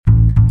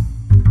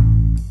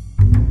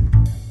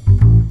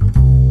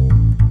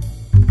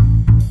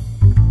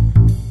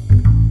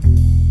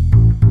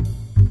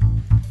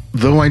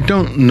Though I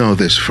don't know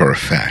this for a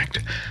fact,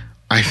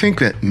 I think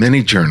that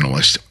many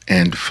journalists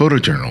and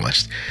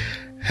photojournalists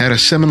had a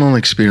seminal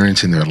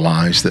experience in their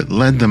lives that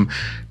led them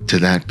to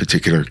that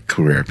particular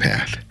career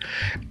path.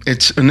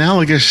 It's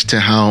analogous to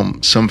how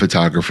some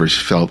photographers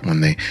felt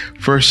when they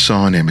first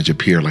saw an image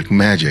appear like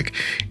magic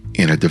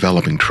in a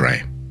developing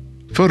tray.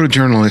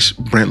 Photojournalist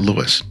Brent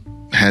Lewis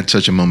had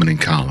such a moment in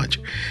college.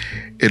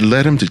 It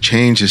led him to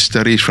change his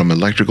studies from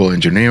electrical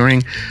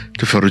engineering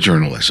to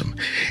photojournalism.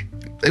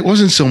 It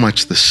wasn't so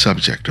much the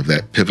subject of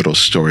that pivotal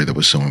story that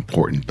was so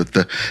important, but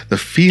the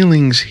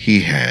feelings he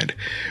had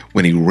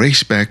when he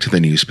raced back to the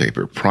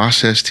newspaper,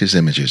 processed his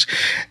images,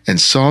 and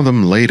saw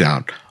them laid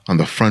out on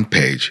the front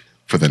page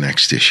for the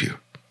next issue.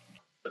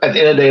 At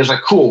the end of the day, it was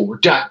like, cool, we're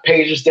done.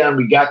 Page is done.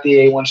 We got the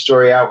A1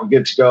 story out. We're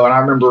good to go. And I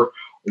remember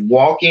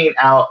walking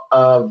out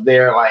of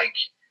there, like,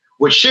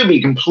 which should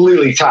be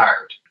completely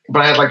tired,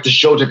 but I had like this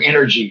jolt of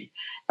energy.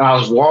 And I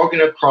was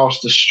walking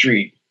across the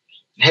street,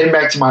 heading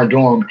back to my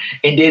dorm,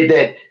 and did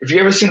that. If you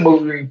ever seen the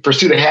movie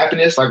Pursuit of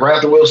Happiness, like right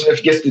after Will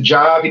Smith gets the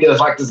job, he does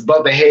like this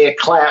above the head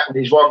clap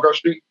when he's walking across the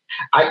street.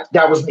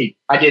 That was me.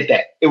 I did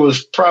that. It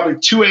was probably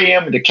 2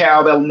 a.m. in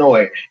DeKalb,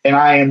 Illinois, and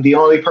I am the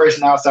only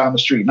person outside on the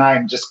street, and I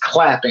am just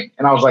clapping.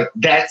 And I was like,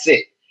 that's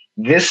it.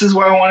 This is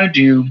what I want to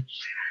do.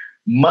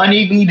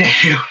 Money be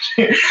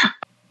damned.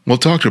 We'll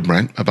talk to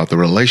Brent about the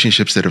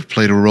relationships that have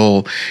played a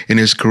role in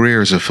his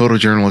career as a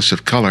photojournalist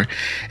of color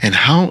and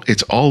how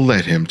it's all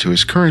led him to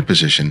his current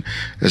position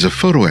as a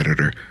photo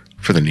editor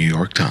for the New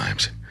York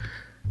Times.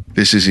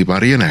 This is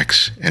Ibarian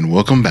X, and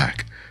welcome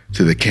back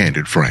to The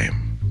Candid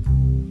Frame.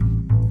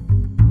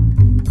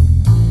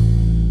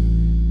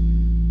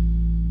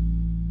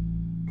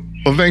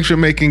 Well, thanks for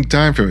making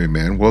time for me,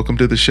 man. Welcome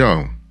to the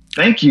show.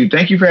 Thank you.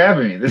 Thank you for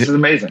having me. This is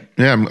amazing.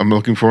 Yeah, I'm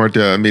looking forward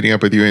to meeting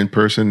up with you in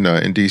person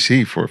in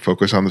D.C. for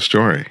Focus on the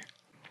Story.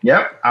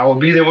 Yep, I will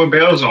be there with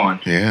bells on.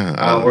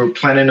 Yeah. We're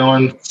planning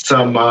on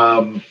some,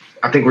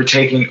 I think we're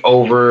taking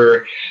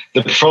over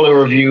the portfolio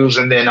reviews,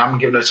 and then I'm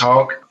giving a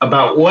talk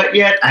about what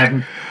yet? I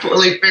haven't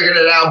fully figured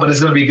it out, but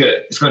it's going to be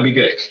good. It's going to be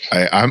good.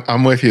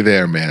 I'm with you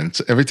there, man.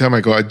 So every time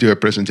I go out and do a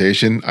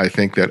presentation, I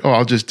think that,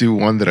 I'll just do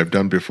one that I've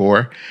done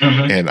before,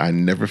 and I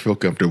never feel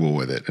comfortable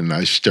with it. And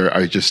I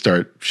just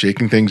start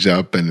shaking things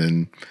up, and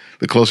then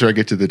the closer I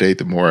get to the date,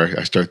 the more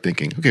I start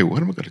thinking, okay,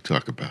 what am I going to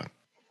talk about?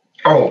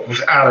 Oh,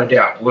 without a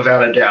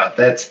doubt.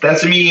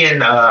 That's me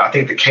and I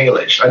think the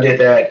Kalish. I did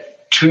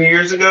that 2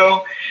 years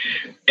ago,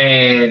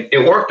 and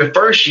it worked the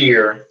first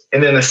year,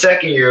 and then the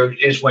second year it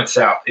just went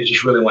south. It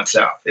just really went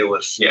south. It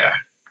was, yeah.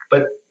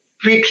 But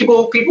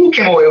people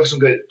came away with some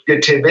good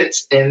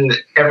tidbits, and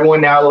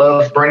everyone now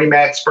loves Bernie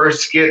Mac's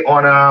first skit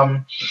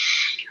on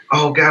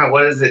oh God,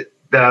 what is it?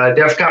 The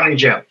Def Comedy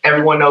Jam.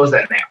 Everyone knows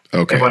that now.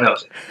 Okay. Everyone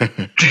knows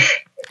it.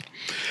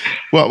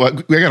 Well,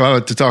 we got a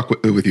lot to talk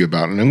with you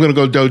about, and I'm going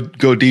to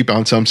go deep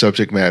on some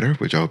subject matter,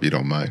 which I hope you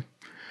don't mind.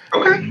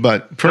 Okay.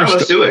 But first,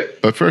 let's do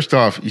it. But first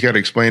off, you got to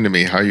explain to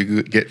me how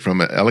you get from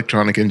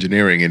electronic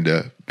engineering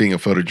into being a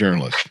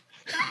photojournalist.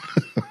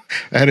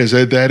 That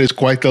is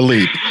quite the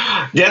leap.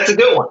 That's a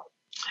good one.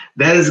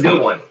 That is a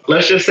good one.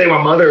 Let's just say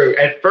my mother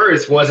at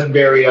first wasn't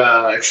very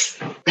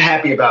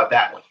happy about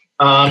that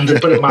one, to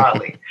put it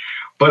mildly.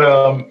 But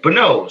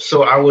no.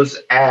 So I was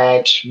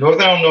at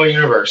Northern Illinois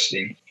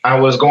University. I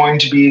was going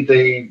to be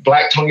the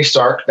Black Tony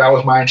Stark. That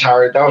was my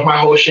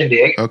whole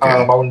shindig. Okay. I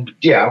didn't want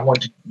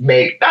to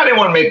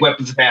make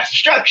weapons of mass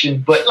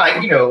destruction, but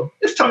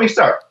it's Tony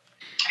Stark.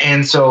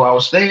 And so I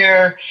was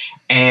there,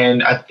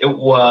 and it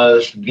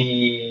was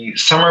the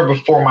summer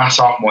before my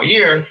sophomore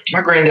year.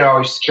 My granddad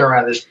always used to carry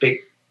around this big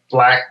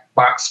black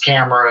box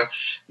camera.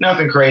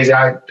 Nothing crazy.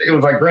 It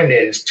was like,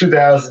 granddad, it's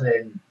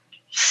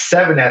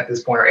 2007 at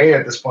this point, or 8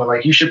 at this point.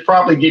 Like, you should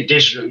probably get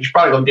digital. You should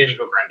probably go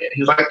digital, granddad.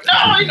 He was like,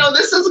 no,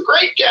 this is a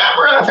great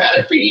camera. I've had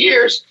it for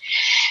years.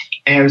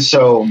 And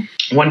so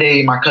one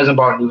day my cousin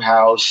bought a new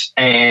house,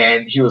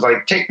 and he was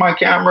like, take my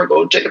camera,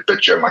 go take a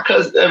picture of my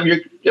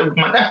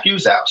my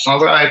nephew's house. And I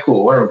was like, all right,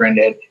 cool, whatever,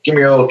 granddad, give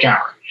me your old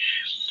camera.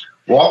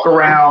 Walk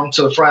around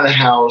to the front of the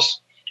house,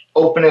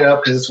 open it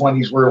up, because it's one of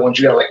these weird ones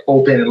you gotta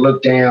open and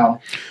look down.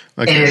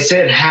 Okay. And it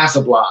said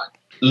Hasselblad,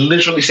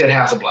 literally said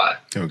Hasselblad.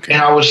 Okay.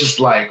 And I was just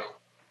like,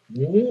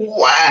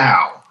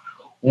 wow,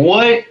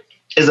 what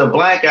is a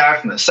black guy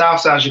from the south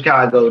side of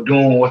Chicago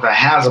doing with a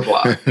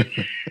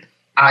Hasselblad?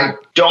 I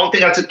don't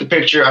think I took the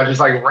picture. I just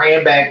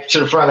ran back to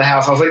the front of the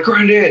house. I was like,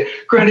 Granddad,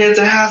 it's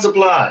a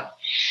Hasselblad.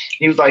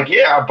 He was like,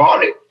 yeah, I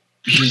bought it.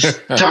 He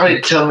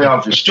started telling me all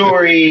the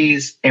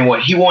stories and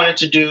what he wanted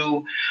to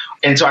do.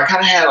 And so I kind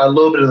of had a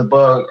little bit of the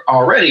bug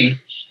already.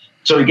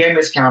 So he gave me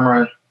his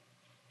camera,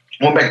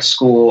 went back to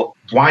school,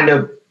 wind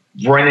up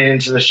running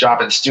into the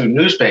shop at the student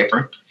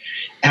newspaper.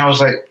 And I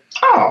was like,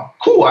 oh,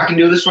 cool. I can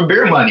do this for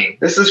beer money.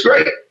 This is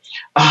great.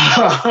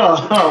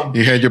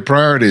 You had your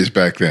priorities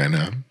back then,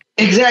 huh?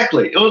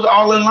 Exactly. It was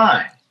all in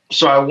line.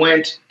 So I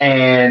went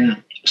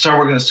and started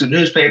working in the student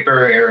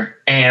newspaper,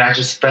 and I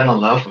just fell in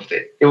love with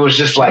it. It was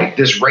just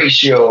this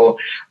ratio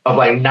of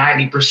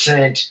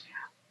 90%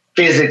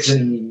 physics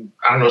and,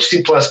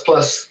 C++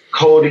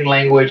 coding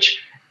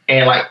language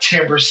and like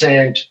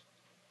 10%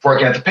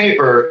 working at the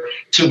paper,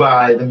 to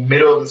by the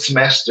middle of the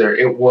semester,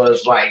 it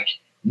was like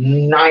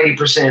 90%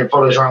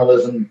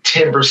 photojournalism,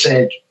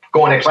 10%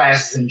 going to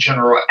classes in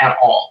general at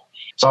all.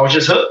 So I was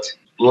just hooked.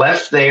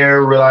 Left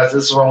there, realized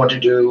this is what I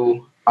wanted to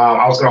do.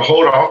 I was going to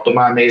hold off, but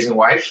my amazing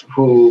wife,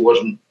 who was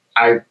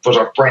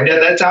our friend at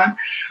that time,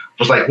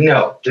 was like,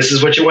 no, this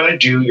is what you want to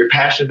do. You're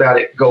passionate about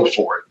it. Go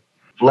for it.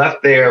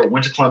 Left there,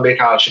 went to Columbia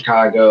College,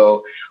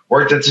 Chicago,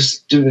 worked at the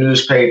student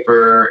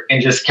newspaper,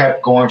 and just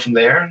kept going from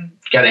there.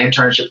 Got an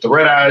internship at the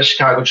Red Eye,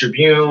 Chicago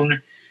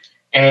Tribune,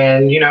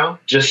 and,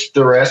 just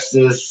the rest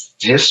is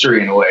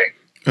history in a way.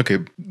 Okay,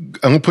 I'm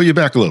going to pull you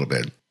back a little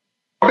bit.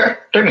 Okay,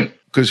 take me.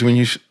 Because when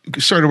you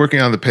started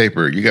working on the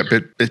paper, you got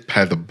bit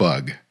by the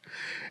bug.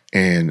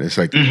 And it's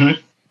like,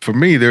 for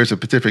me, there's a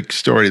specific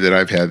story that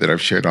I've had that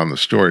I've shared on the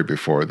story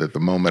before, that the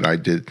moment I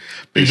did,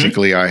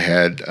 basically I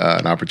had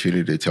an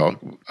opportunity to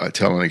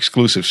tell an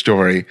exclusive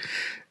story.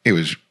 It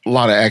was a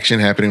lot of action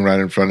happening right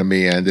in front of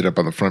me. I ended up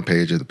on the front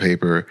page of the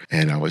paper,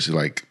 and I was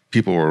like,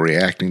 people were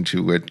reacting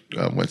to it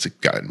once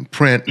it got in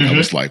print. I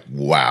was like,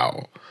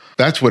 wow.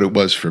 That's what it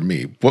was for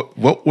me.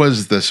 What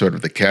was the sort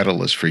of the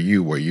catalyst for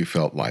you where you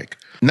felt like,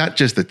 not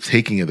just the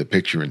taking of the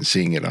picture and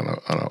seeing it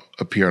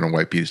appear on a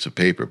white piece of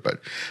paper,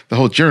 but the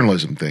whole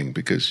journalism thing?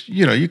 Because,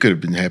 you could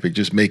have been happy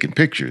just making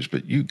pictures,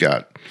 but you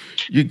got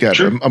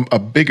a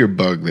bigger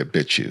bug that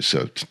bit you.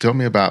 So tell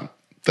me about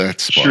that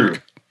spark. Sure.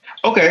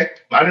 Okay.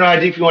 I don't know how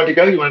deep you want to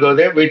go. You want to go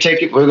there? We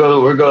take it. We'll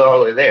go all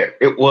the way there.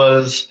 It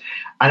was,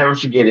 I never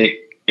forget it.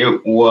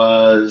 It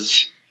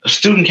was a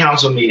student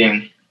council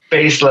meeting,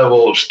 base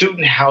level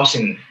student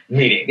housing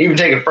meeting. Even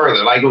take it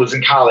further, like it was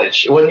in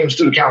college. It wasn't even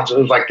student council.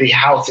 It was like the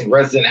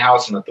resident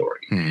housing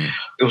authority.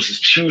 It was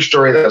this huge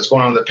story that was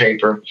going on in the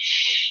paper.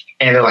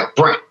 And they're like,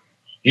 Brent,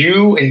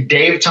 you and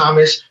Dave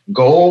Thomas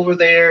go over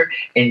there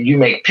and you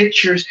make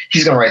pictures.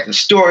 He's going to write the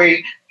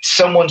story.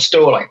 Someone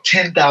stole like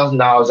 $10,000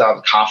 out of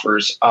the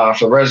coffers for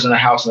the resident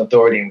housing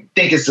authority, and we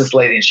think it's this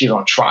lady and she's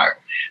on trial.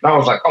 And I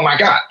was like, oh my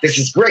God, this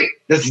is great.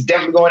 This is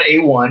definitely going to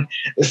A1.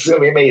 This is going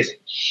to be amazing.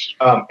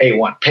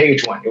 A1,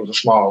 page 1. It was a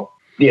small,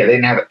 they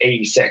didn't have an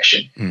A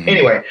section.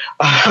 Anyway,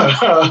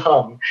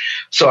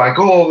 so I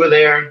go over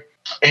there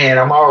and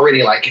I'm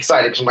already like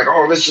excited. So I'm like,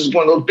 oh, this is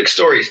one of those big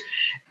stories.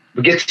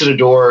 We get to the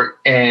door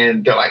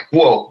and they're like,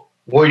 whoa,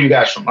 where are you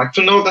guys from? Like,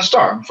 from Northern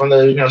Star. I'm from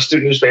the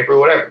student newspaper or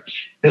whatever.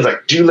 And he's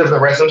like, do you live in the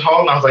residence hall?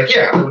 And I was like,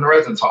 yeah, I live in the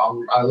residence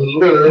hall. I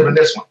literally live in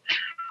this one.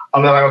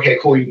 And they're like, okay,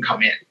 cool, you can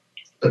come in.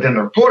 But then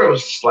the reporter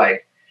was just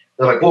like,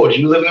 they're like, whoa, do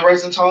you live in the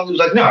residence hall? He was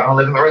like, no, I don't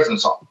live in the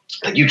residence hall.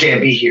 Like, you can't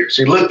be here.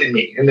 So he looked at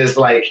me, and there's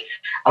like,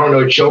 I don't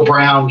know, Joe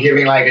Brown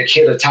giving like a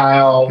kid a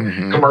tile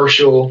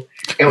commercial.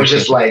 And was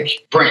just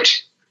like,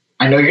 Brent,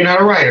 I know you're not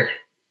a writer,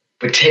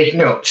 but take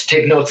notes.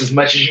 Take notes as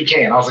much as you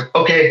can. I was like,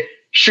 okay,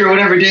 sure,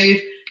 whatever,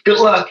 Dave. Good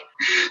luck.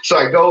 So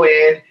I go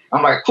in.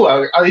 I'm like, cool,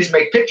 I'll at least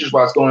make pictures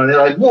while it's going on. They're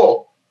like,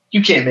 whoa,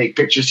 you can't make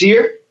pictures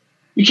here.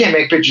 You can't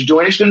make pictures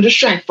doing it. It's going to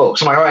distract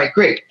folks. I'm like, all right,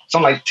 great. So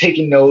I'm like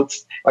taking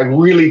notes, like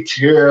really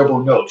terrible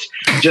notes,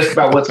 just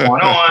about what's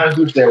going on,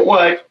 who's there,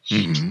 what.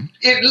 I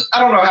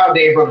don't know how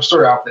Dave wrote a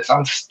story off this.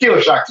 I'm still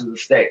shocked to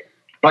this day.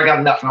 But I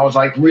got nothing. I was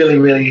like really,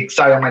 really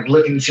excited. I'm like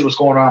looking to see what's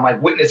going on. I'm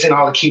like witnessing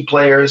all the key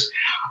players.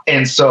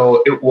 And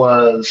so they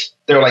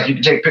were like, you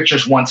can take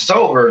pictures once it's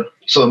over.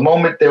 So the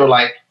moment they were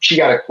like, she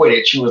got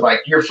acquitted, she was like,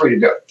 you're free to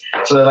go.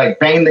 So they like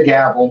banged the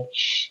gavel.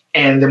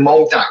 And the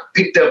moment I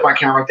picked up my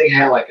camera, I think I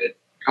had like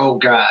oh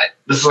God,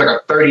 this is like a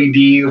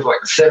 30D with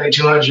like a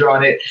 7200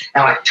 on it.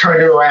 And I like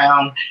turned it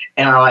around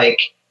and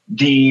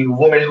the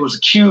woman who was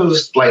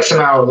accused, like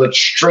somehow looked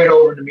straight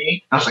over to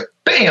me. I was like,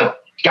 bam,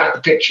 got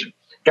the picture.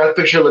 Got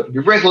the picture looking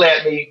directly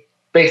at me,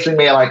 basically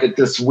made like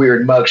this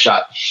weird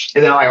mugshot.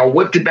 And then like I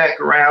whipped it back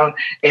around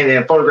and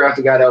then photographed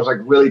the guy that was like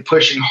really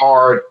pushing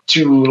hard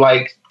to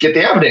like get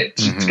the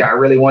evidence. This guy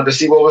really wanted to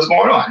see what was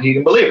going on. He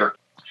didn't believe her.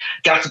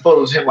 Got some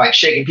photos of him like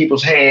shaking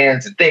people's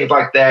hands and things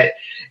like that.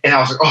 And I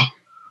was like, oh,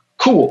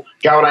 cool.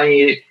 Got what I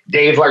needed.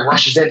 Dave like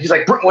rushes in. He's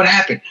like, Brent, what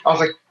happened? I was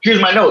like,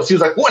 here's my notes. He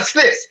was like, what's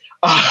this?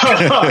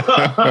 I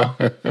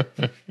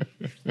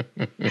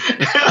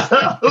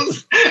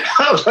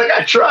was like,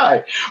 I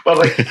tried. But I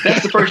was like,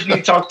 that's the person you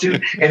need to talk to.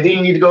 And then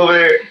you need to go over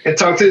there and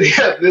talk to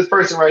this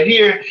person right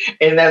here.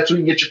 And that's where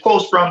you get your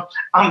quotes from.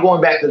 I'm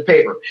going back to the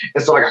paper.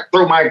 And so like I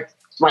throw my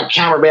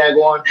camera bag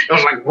on. I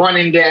was like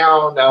running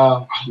down,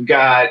 oh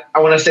God, I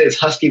want to say it's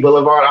Husky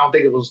Boulevard. I don't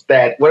think it was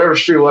that, whatever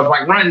street it was,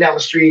 like running down the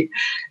street.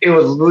 It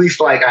was at least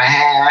like I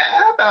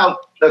had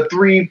about a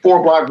 3-4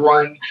 block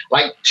run,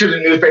 like to the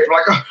newspaper,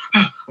 like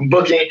I'm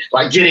booking,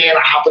 like get in,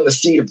 I hop in the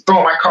seat, I'm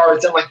throwing my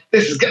cards in, I'm like,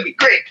 this is going to be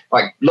great.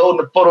 Like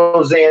loading the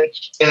photos in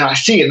and I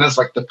see it and that's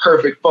like the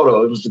perfect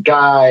photo. It was the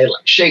guy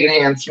like shaking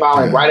hands,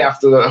 smiling right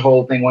after the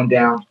whole thing went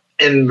down.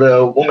 And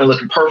the woman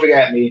looking perfect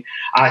at me.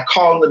 I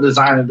call the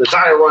designer. The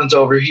designer runs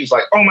over. He's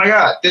like, oh my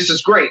God, this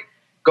is great.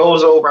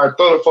 Goes over. I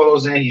throw the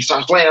photos in. He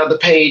starts laying out the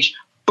page.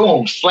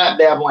 Boom, slap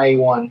dab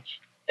on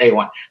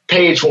A1,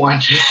 page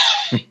 1.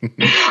 And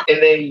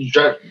then he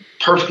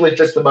perfectly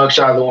fits the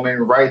mugshot of the woman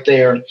right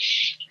there.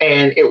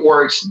 and it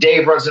works.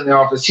 Dave runs in the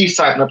office. He's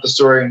typing up the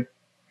story.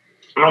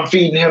 I'm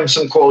feeding him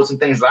some quotes and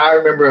things that I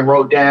remember and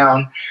wrote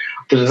down.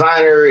 The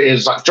designer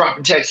is like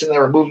dropping text in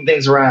there, moving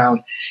things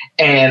around.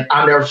 And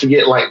I'll never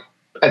forget, like,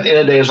 at the end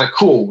of the day, it's like,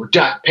 cool, we're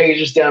done.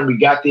 Page is done. We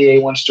got the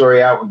A1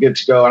 story out. We're good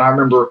to go. And I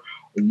remember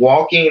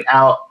walking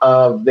out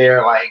of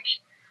there, like,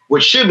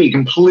 which should be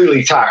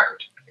completely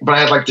tired, but I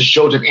had like this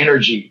jolt of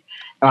energy.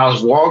 And I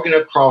was walking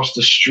across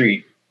the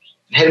street,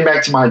 heading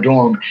back to my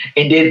dorm,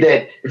 and did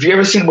that. If you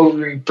ever seen the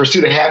movie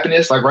Pursuit of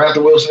Happiness, like right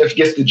after Will Smith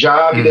gets the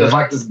job, he does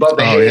like this above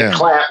the head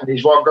clap when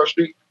he's walking across the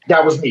street.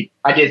 That was me.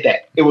 I did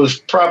that. It was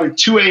probably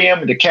 2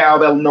 a.m. in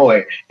DeKalb,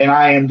 Illinois, and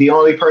I am the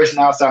only person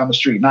outside on the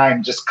street, and I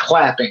am just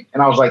clapping.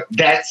 And I was like,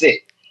 that's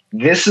it.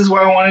 This is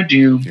what I want to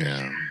do.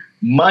 Yeah.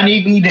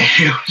 Money be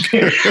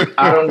damned.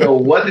 I don't know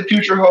what the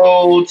future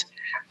holds.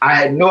 I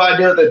had no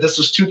idea that this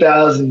was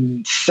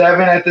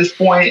 2007 at this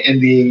point,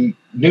 and the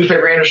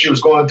newspaper industry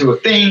was going through a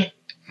thing.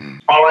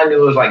 All I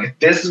knew was, like, if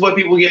this is what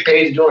people get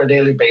paid to do on a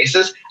daily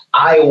basis,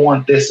 I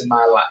want this in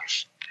my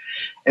life.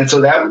 And so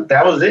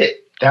that was it.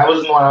 That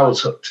was when I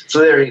was hooked.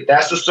 So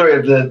that's the story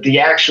of the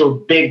actual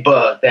big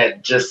bug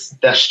that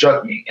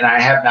struck me, and I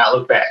have not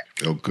looked back.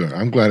 Oh, good.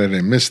 I'm glad I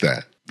didn't miss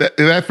that.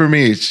 That for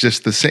me, it's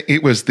just the same.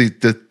 It was the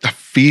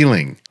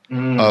feeling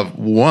of,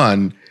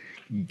 one,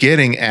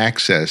 getting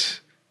access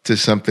to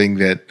something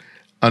that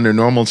under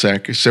normal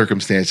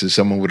circumstances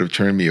someone would have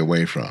turned me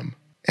away from.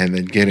 And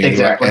then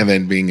and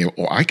then being,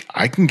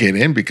 I can get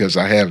in because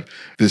I have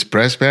this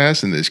press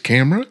pass and this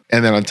camera.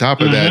 And then on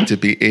top of that, to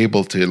be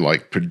able to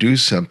like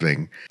produce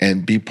something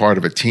and be part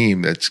of a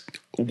team that's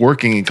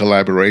working in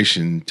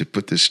collaboration to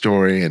put this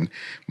story. And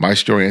my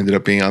story ended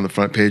up being on the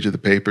front page of the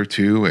paper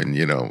too. And, I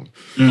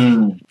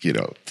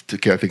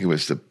think it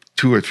was the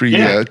 2 or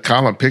 3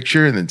 column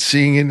picture, and then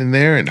seeing it in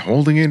there and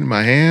holding it in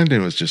my hand.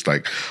 And it was just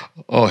like,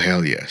 oh,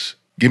 hell yes.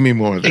 Give me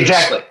more of this.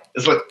 Exactly.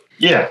 It's like,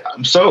 yeah,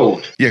 I'm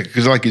sold. Yeah,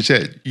 because like you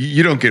said,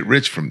 you don't get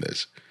rich from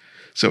this.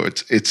 So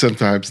it's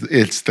sometimes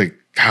it's the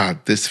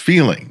this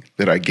feeling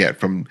that I get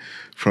from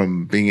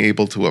being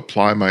able to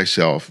apply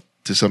myself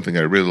to something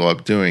I really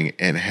love doing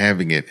and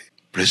having it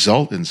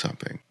result in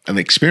something, an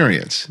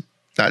experience,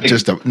 not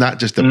just a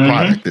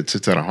product that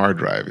sits on a hard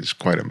drive, is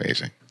quite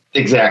amazing.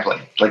 Exactly.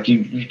 Like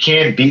you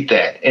can't beat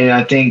that. And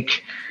I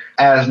think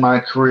as my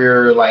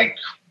career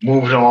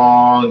moved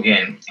along,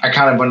 and I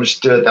kind of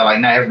understood that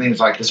not everything's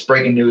like this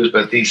breaking news,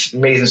 but these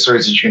amazing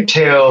stories that you can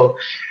tell.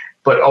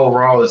 But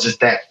overall, it's just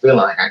that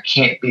feeling. I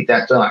can't beat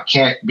that feeling. I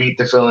can't beat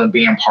the feeling of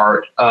being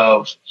part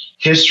of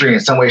history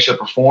in some way,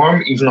 shape, or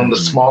form, even on the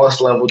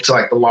smallest level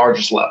to the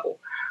largest level.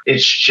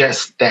 It's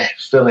just that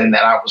feeling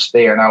that I was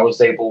there and I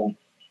was able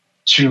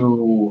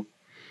to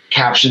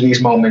capture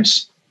these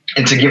moments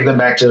and to give them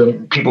back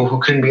to people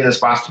who couldn't be in the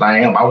spots that I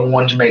am. I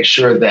wanted to make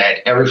sure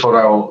that every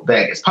photo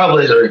that gets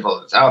published, every photo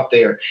that's out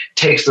there,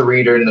 takes the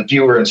reader and the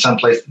viewer in some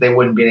place that they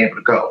wouldn't be able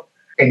to go,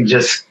 and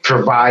just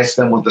provides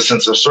them with a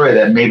sense of story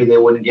that maybe they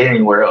wouldn't get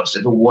anywhere else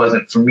if it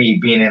wasn't for me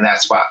being in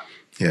that spot.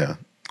 Yeah.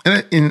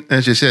 And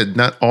as you said,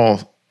 not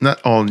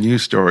all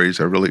news stories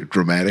are really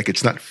dramatic.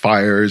 It's not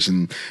fires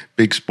and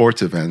big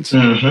sports events.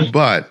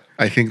 But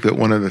I think that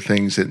one of the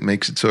things that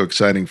makes it so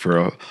exciting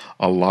for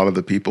a lot of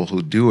the people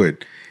who do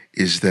it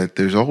is that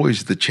there's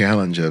always the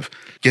challenge of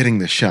getting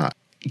the shot,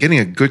 getting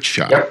a good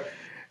shot. Yep.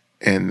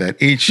 And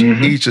that each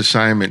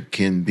assignment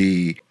can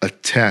be a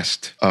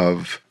test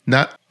of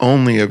not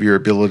only of your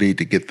ability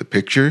to get the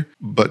picture,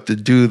 but to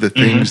do the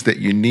things that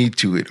you need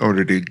to in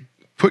order to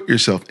put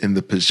yourself in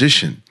the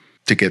position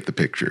to get the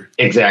picture.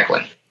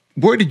 Exactly.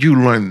 Where did you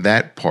learn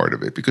that part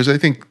of it? Because I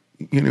think,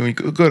 you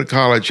go to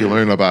college, you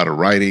learn about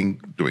writing,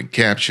 doing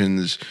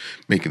captions,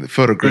 making the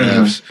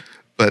photographs,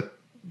 but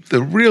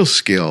the real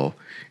skill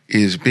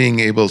is being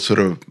able sort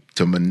of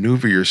to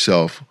maneuver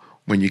yourself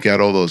when you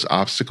got all those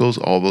obstacles,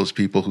 all those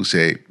people who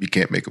say, you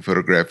can't make a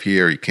photograph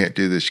here, you can't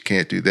do this, you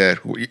can't do that,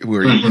 who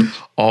are you?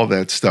 All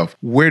that stuff.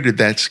 Where did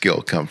that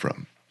skill come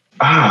from?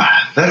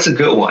 That's a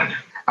good one.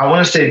 I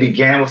want to say it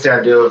began with the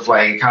idea of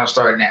kind of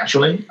started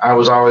naturally. I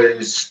was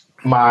always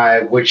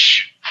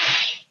which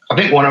I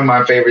think one of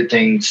my favorite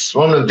things,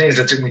 one of the things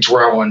that took me to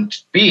where I wanted to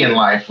be in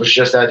life was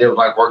just the idea of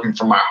working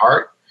from my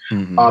heart.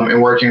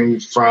 And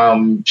working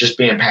from just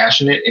being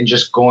passionate and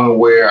just going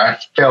where I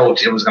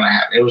felt it was going to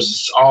happen. It was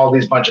just all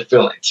these bunch of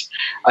feelings.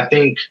 I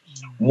think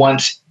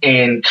once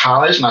in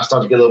college and I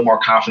started to get a little more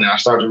confident, I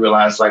started to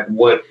realize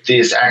what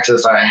this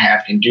access I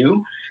have can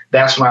do.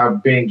 That's when I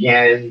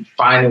began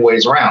finding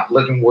ways around,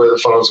 looking where the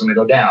photos are going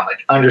to go down,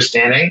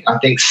 understanding, I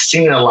think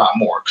seeing a lot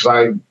more, because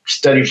I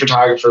studied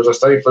photographers, I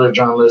studied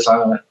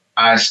photojournalists,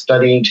 I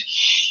studied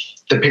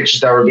the pictures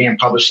that were being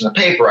published in the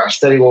paper. I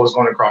studied what was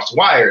going across the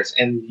wires,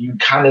 and you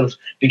kind of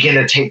begin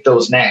to take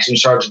those knacks and you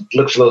start to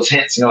look for those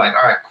hints. And you're like,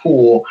 all right,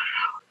 cool.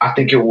 I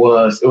think it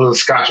was a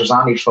Scott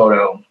Rosami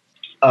photo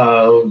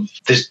of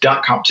this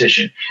dunk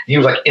competition. He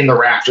was in the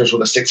rafters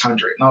with a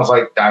 600. And I was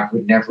like, I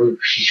would never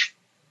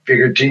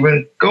figured to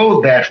even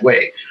go that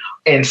way.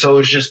 And so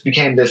it just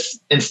became this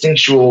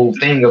instinctual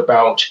thing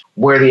about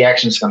where the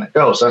action is going to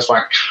go. So that's why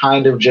I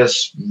kind of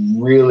just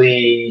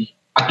really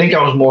I think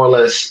I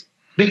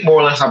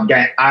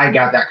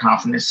got that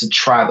confidence to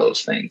try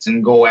those things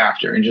and go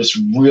after and just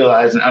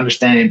realize and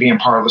understand and being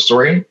part of the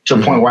story to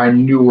a point where I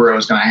knew where it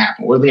was going to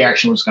happen, where the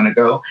action was going to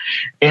go,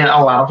 and a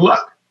lot of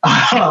luck.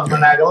 I'm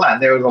not gonna lie,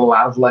 there was a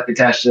lot of luck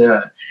attached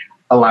to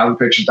a lot of the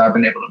pictures I've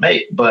been able to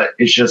make, but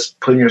it's just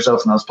putting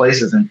yourself in those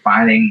places and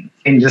finding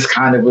and just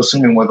kind of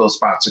assuming where those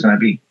spots are going to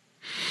be.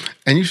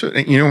 And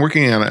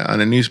working on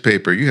a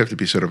newspaper, you have to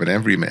be sort of an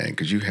everyman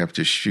because you have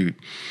to shoot,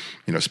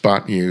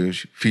 spot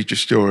news, feature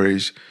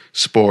stories,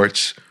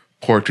 sports,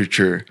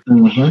 portraiture,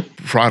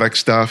 product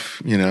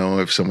stuff.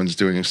 If someone's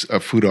doing a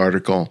food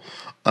article,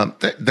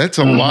 that's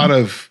a lot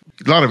of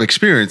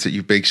experience that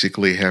you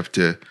basically have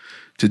to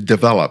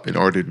develop in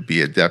order to be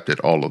adept at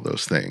all of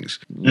those things.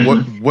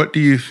 What do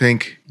you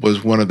think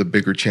was one of the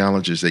bigger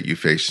challenges that you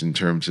faced in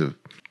terms of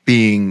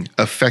being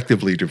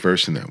effectively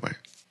diverse in that way?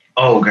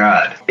 Oh,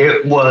 God.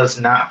 It was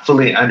not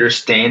fully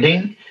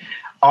understanding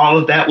all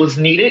of that was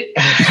needed.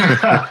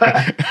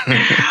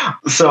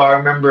 So I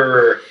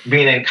remember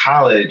being in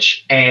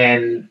college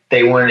and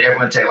they wanted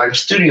everyone to take like a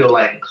studio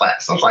lighting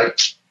class. I was like,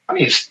 I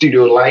need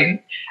studio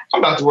lighting. I'm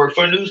about to work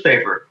for a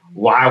newspaper.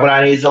 Why would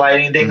I need to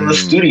light anything in the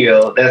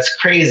studio? That's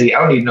crazy.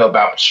 I don't need to know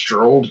about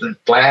strobes and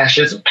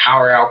flashes and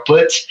power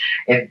outputs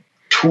and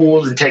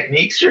tools and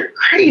techniques. You're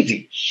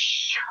crazy.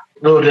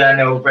 Little did I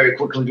know, very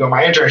quickly during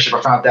my internship,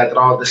 I found out that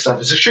all this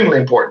stuff is extremely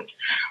important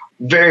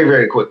very,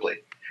 very quickly.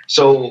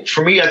 So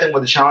for me, I think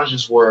what the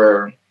challenges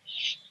were,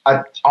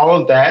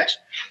 all of that,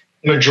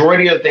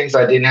 majority of things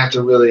I didn't have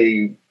to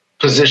really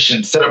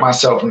set up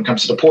myself when it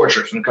comes to the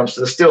portraits, when it comes to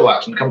the still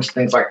lifes, when it comes to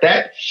things like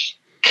that,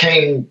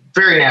 came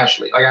very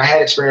naturally. Like I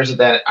had experience with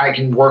that. I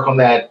can work on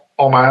that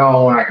on my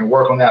own. I can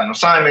work on that in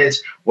assignments,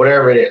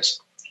 whatever it is.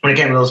 When it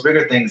came to those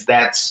bigger things,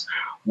 that's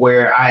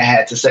where I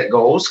had to set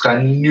goals because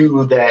I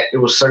knew that it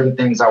was certain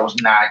things I was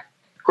not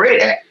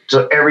great at.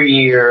 So every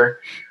year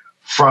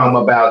from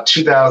about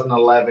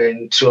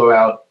 2011 to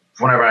about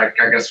whenever I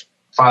guess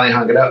finally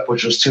hung it up,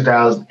 which was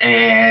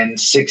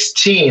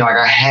 2016, like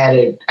I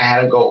had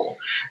a goal.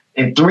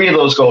 And 3 of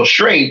those goals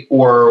straight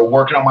were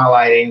working on my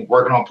lighting,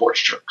 working on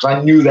portraiture. Because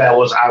I knew I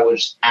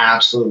was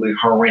absolutely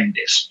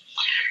horrendous.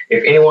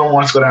 If anyone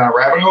wants to go down a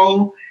rabbit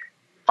hole,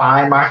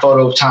 find my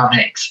photo of Tom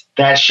Hanks.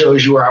 That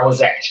shows you where I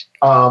was at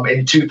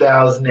in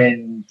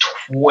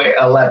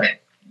 2011.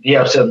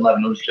 Yeah,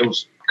 2011. It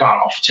was gone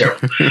off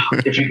terrible.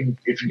 If you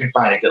can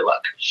find it, good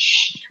luck.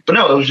 But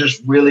no, it was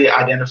just really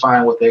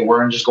identifying what they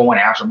were and just going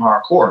after them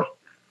hardcore.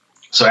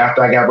 So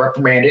after I got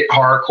reprimanded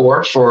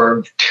hardcore for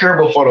a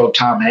terrible photo of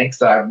Tom Hanks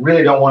that I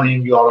really don't want any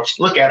of you all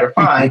to look at or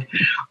find,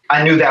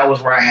 I knew that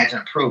was where I had to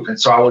improve.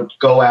 And so I would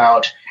go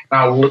out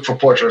and I would look for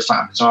portrait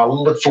assignments. And I would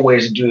look for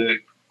ways to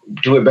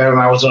do it better than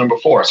I was doing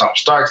before. So I would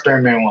start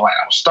experimenting with light.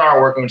 I would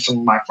start working with some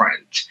of my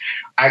friends.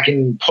 I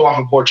can pull off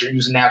a portrait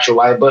using natural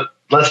light, but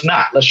let's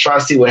not. Let's try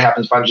to see what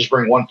happens if I just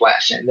bring 1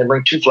 flash in and then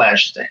bring 2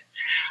 flashes in.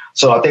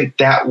 So I think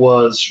that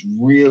was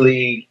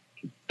really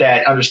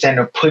that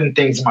understanding of putting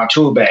things in my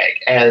tool bag,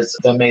 as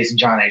the amazing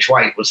John H.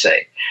 White would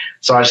say.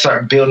 So I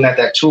started building that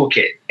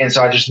toolkit. And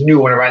so I just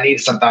knew whenever I needed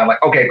something, I'm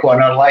like, okay, cool, I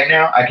know the light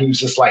now. I can use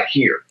this light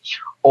here.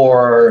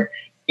 Or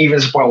even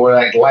to the point where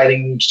like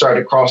lighting started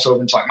to cross over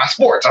into like my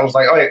sports. I was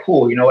like, okay,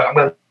 cool. You know what? I'm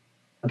going to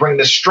bring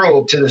this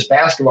strobe to this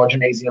basketball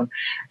gymnasium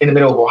in the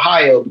middle of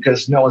Ohio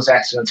because no one's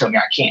actually going to tell me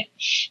I can't,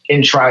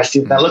 and try to see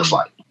what that looks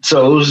like.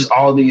 So it was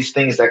all these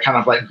things that kind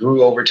of like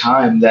grew over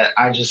time that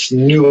I just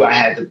knew I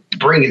had to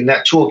bring in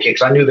that toolkit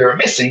because I knew they were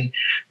missing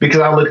because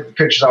I looked at the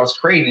pictures I was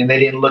creating and they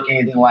didn't look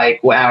anything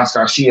like what Alex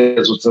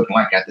Garcia's was looking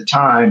like at the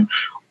time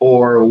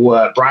or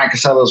what Brian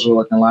Casellas were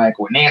looking like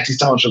or what Nancy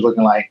Stones was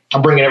looking like.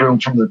 I'm bringing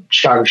everyone from the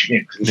Chicago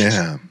Tribune.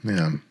 Yeah.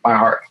 My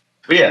heart.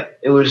 But yeah,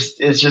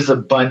 it's just a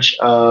bunch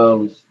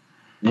of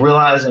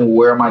realizing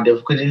where my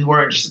difficulties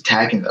were and just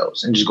attacking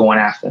those and just going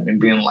after them and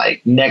being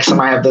like, next time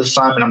I have this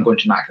assignment, I'm going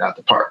to knock it out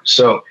the park.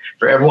 So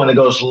for everyone that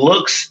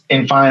looks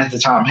and finds the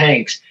Tom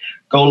Hanks,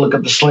 go look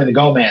up the Selena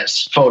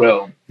Gomez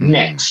photo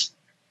next.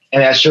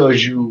 And that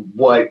shows you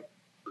what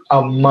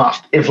a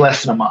month, if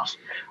less than a month,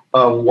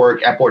 of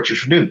work at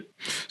Portraits would do.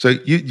 So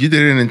you did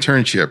an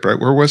internship, right?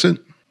 Where was it?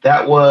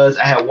 I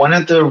had one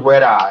at the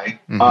Red Eye,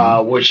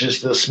 which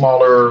is the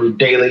smaller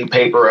daily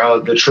paper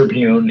of the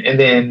Tribune, and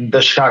then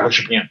the Chicago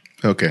Tribune.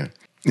 Okay.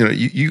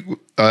 You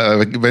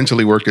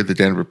eventually worked at the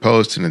Denver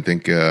Post, and I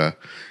think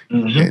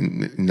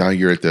and now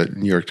you're at the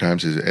New York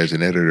Times as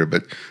an editor.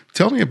 But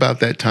tell me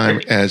about that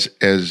time as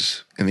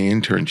in the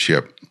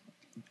internship.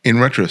 In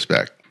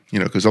retrospect,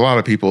 because a lot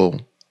of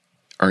people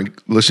are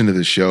listening to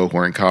this show who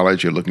are in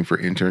college are looking for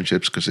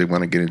internships because they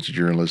want to get into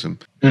journalism.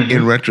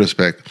 In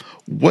retrospect,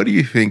 what do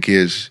you think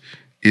is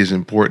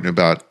important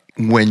about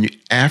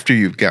after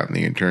you've gotten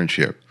the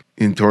internship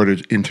in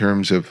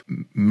terms of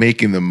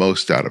making the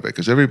most out of it?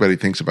 Because everybody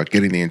thinks about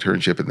getting the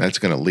internship and that's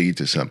going to lead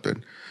to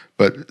something,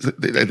 but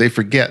they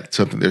forget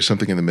something. There's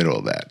something in the middle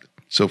of that.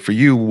 So for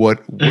you,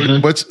 what's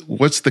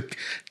the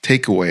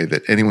takeaway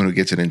that anyone who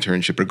gets an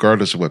internship,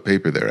 regardless of what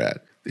paper they're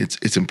at,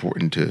 it's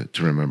important to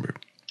remember?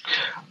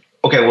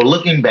 Okay, well,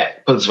 looking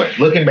back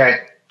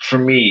for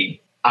me,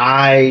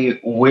 I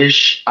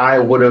wish I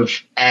would have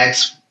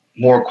asked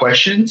more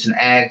questions and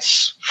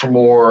asked for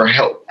more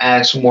help,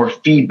 asked for more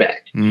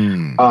feedback,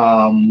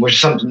 which is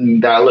something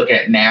that I look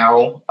at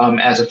now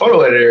as a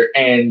photo editor.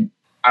 And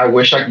I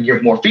wish I could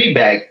give more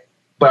feedback,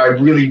 but I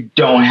really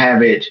don't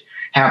have it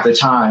half the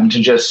time to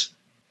just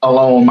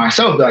alone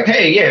myself be like,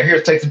 hey, yeah,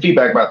 here's take some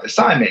feedback about the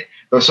assignment.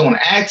 But if someone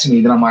asks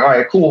me, then I'm like, all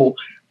right, cool,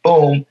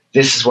 boom,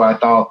 this is what I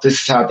thought.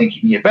 This is how I think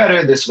you can get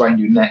better. This is what I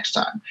can do next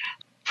time.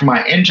 For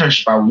my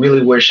internship, I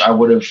really wish I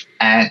would have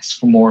asked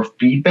for more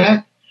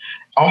feedback.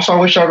 Also, I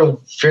wish I would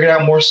have figured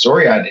out more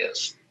story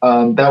ideas.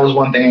 That was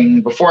one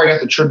thing. Before I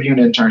got the Tribune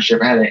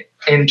internship, I had an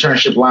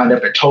internship lined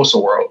up at Tulsa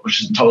World,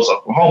 which is in Tulsa,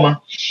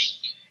 Oklahoma.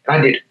 And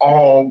I did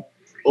all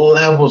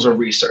levels of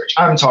research.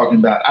 I'm talking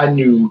about I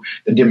knew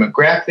the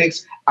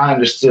demographics. I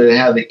understood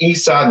how the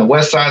east side and the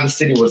west side of the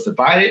city was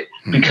divided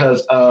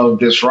because of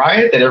this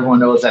riot that everyone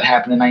knows that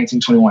happened in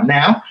 1921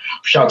 now.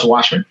 Shout out to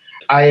Watchmen.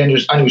 I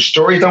knew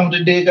stories I wanted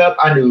to dig up.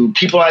 I knew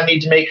people I need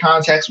to make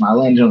contacts when I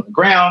landed on the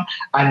ground.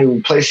 I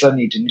knew places I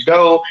needed to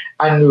go.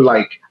 I knew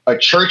like a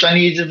church I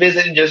needed to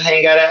visit and just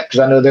hang out at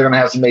because I know they're going to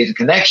have some amazing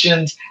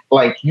connections.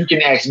 Like you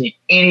can ask me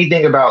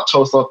anything about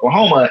Tulsa,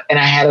 Oklahoma, and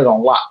I had it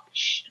on lock.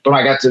 But when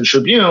I got to the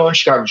Tribune,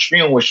 Chicago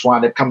Tribune, which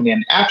wound up coming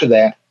in after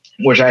that,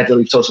 which I had to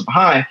leave Tulsa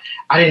behind,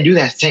 I didn't do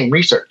that same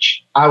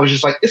research. I was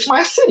just like, it's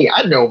my city.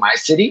 I know my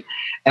city.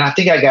 And I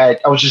think I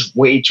was just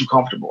way too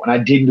comfortable. And I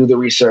didn't do the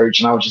research.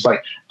 And I was just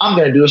like, I'm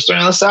going to do a story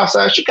on the south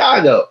side of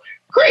Chicago.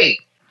 Great.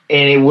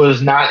 And it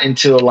was not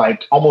until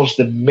like almost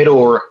the middle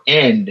or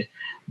end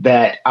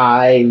that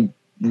I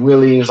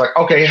really was like,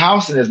 okay,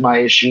 housing is my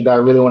issue that I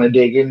really want to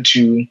dig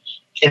into.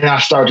 And I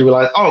started to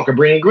realize, oh,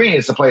 Cabrini Green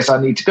is the place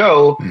I need to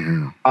go.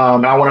 And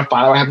I want to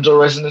find out what happened to the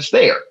residents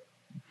there.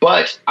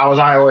 But I was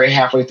already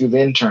halfway through the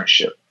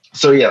internship.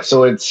 So yeah,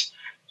 so it's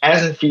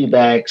as in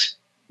feedbacks,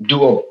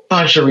 do a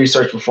bunch of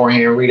research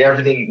beforehand, read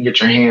everything you can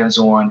get your hands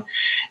on,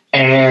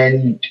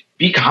 and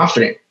be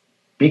confident.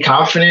 Be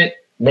confident,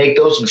 make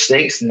those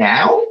mistakes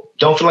now.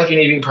 Don't feel like you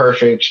need to be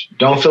perfect.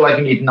 Don't feel like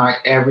you need to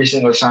knock every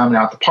single assignment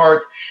out the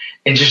park,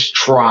 and just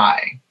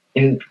try.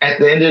 And at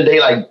the end of the day,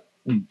 like,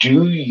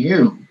 do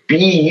you, be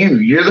you.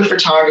 You're the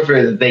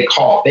photographer that they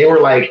called. They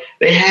were like,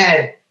 they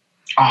had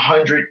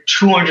 100,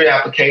 200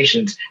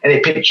 applications, and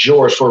they picked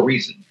yours for a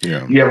reason.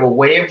 Yeah. You have a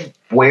way of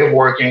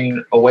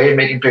working, a way of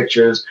making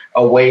pictures,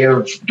 a way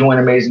of doing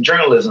amazing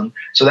journalism.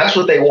 So that's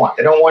what they want.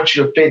 They don't want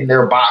you to fit in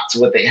their box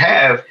of what they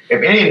have.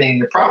 If anything,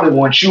 they probably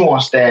want you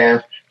on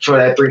staff for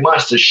that 3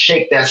 months to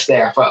shake that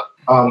staff up.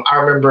 I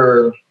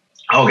remember,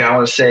 I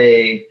want to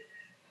say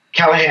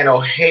Callahan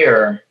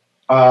O'Hare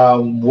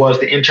was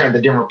the intern at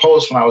the Denver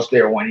Post when I was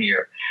there one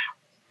year.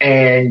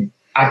 And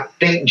I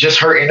think just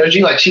her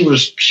energy, like she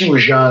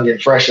was young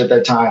and fresh at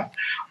that time.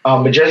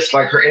 But just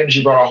like her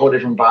energy brought a whole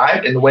different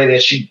vibe, and the way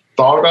that she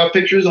thought about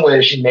pictures and the way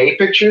that she made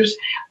pictures,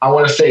 I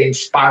want to say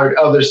inspired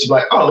others to be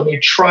like, oh, let me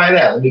try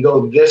that. Let me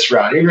go this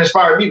route. It even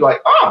inspired me to be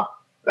like, oh,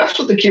 that's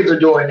what the kids are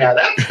doing now.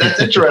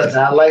 That's interesting.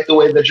 I like the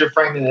way that you're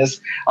framing this.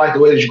 I like the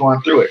way that you're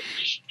going through it.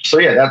 So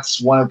yeah, that's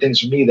one of the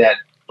things for me that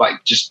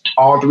like just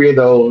all three of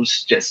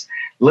those, just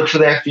look for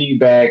that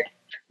feedback,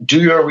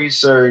 do your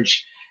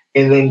research,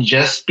 and then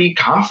just be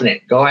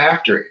confident. Go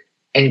after it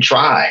and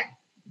try.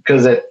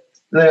 Because at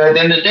the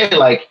end of the day,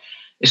 like,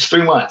 it's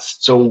 3 months.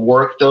 So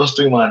work those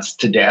 3 months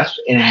to death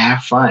and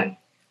have fun.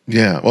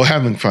 Yeah. Well,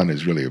 having fun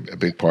is really a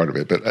big part of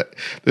it. But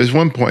there's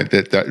one point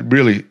that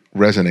really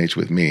resonates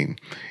with me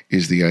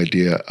is the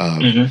idea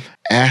of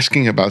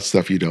asking about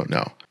stuff you don't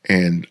know.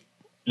 And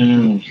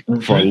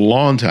for a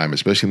long time,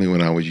 especially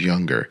when I was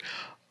younger,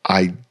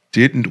 I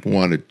didn't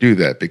want to do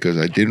that because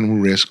I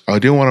didn't want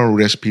to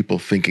risk people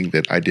thinking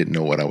that I didn't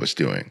know what I was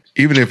doing,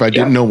 even if I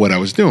didn't know what I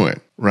was doing.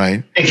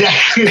 Right.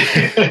 Exactly.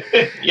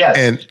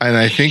 Yes. And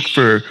I think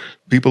for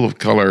people of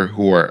color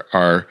who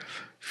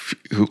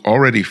who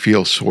already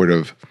feel sort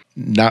of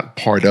not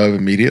part of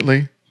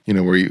immediately, you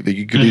know, where you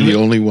could be the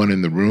only one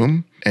in the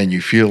room and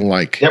you feel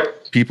like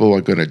people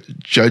are going to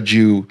judge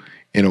you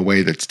in a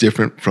way that's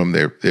different from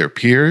their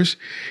peers,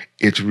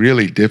 it's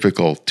really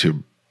difficult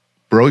to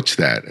broach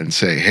that and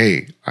say,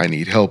 hey, I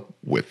need help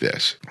with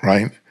this,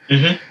 right?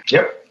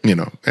 Yep. You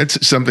know,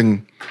 it's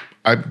something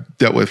I've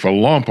dealt with for a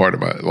long part of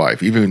my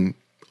life, even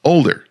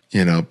older,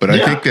 you know, but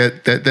I think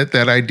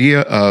that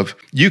idea of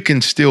you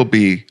can still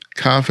be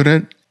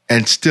confident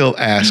and still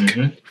ask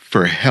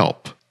for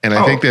help. And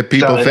I think that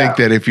people think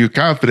that if you're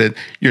confident,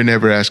 you're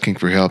never asking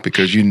for help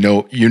because you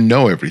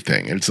know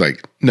everything. And it's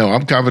like, no,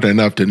 I'm confident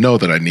enough to know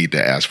that I need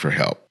to ask for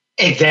help.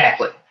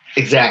 Exactly.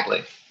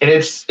 And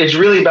it's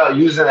really about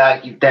using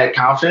that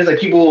confidence. Like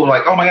people are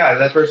like, oh my God,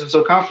 that person's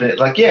so confident.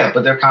 Like, yeah,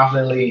 but they're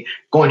confidently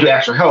going to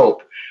ask for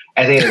help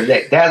at the end of the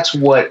day. That's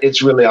what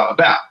it's really all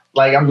about.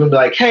 Like, I'm going to be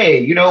like, hey,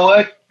 you know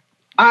what?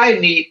 I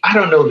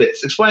don't know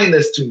this. Explain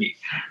this to me.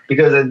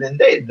 Because at the end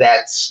of the day,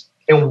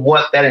 and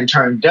what that in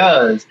turn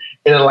does,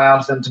 it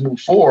allows them to move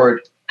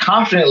forward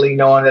confidently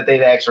knowing that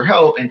they've asked for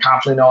help and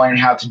confidently knowing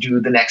how to do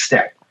the next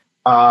step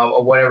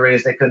or whatever it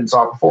is they couldn't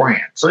solve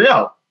beforehand.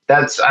 So,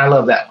 I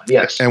love that one.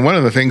 Yes. And one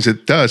of the things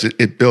it does,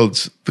 it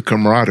builds the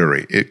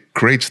camaraderie. It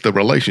creates the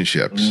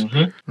relationships,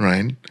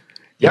 right?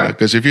 Yeah.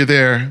 Because if you're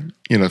there,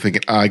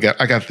 thinking, I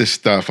got this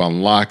stuff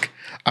on lock.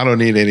 I don't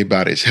need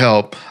anybody's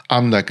help.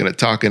 I'm not going to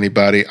talk to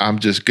anybody. I'm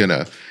just going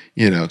to,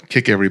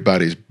 kick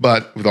everybody's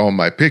butt with all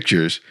my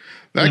pictures.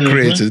 That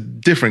creates a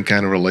different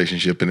kind of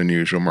relationship in a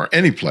newsroom or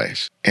any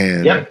place.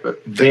 And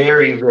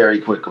very, very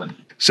quickly.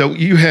 So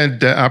you had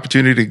the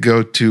opportunity to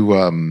go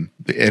to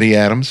the Eddie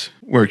Adams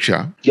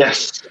workshop.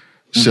 Yes.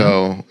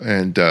 So,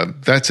 and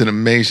that's an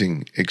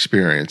amazing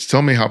experience.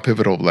 Tell me how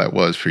pivotal that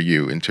was for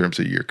you in terms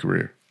of your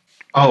career.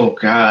 Oh,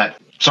 God.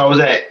 So I was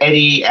at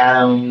Eddie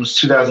Adams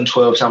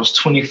 2012. So I was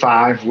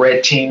 25.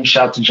 Red Team.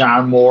 Shout out to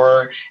John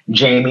Moore,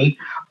 Jamie.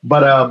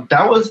 But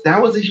that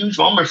was a huge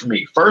moment for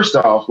me. First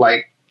off,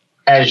 like,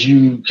 as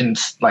you can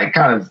like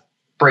kind of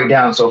break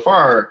down so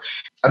far,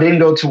 I didn't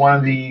go to one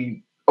of the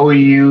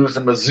OUs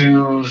and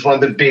Mizzou's, one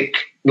of the big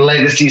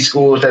legacy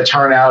schools that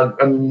turn out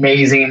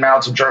amazing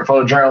amounts of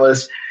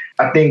photojournalists.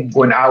 I think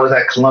when I was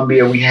at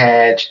Columbia, we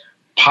had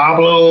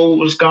Pablo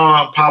was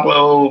gone.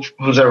 Pablo,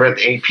 who's over at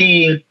the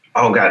AP.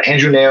 Oh, God,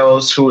 Andrew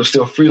Nails, who was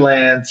still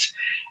freelance,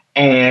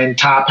 and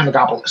Todd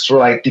Pentacopoulos were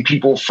like the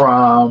people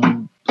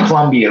from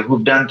Columbia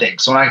who've done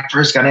things. So when I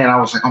first got in, I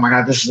was like, oh, my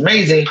God, this is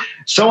amazing.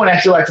 Someone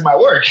actually liked my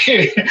work,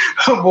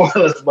 more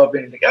or less above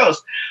anything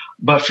else.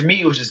 But for me,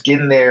 it was just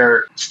getting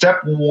there.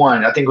 Step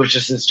one, I think, was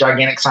just this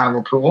gigantic sign of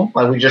approval.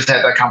 Like we just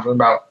had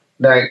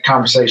that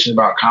conversation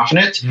about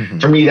confidence.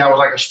 For me, that was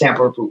like a stamp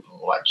of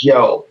approval. Like,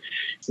 yo,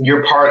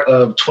 you're part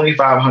of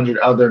 2,500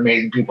 other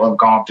amazing people who have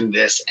gone through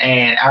this.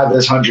 And out of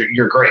this 100,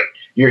 you're great.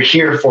 You're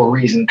here for a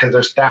reason because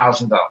there's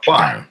thousands that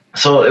apply.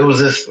 So it was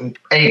this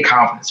A,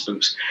 confidence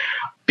boost.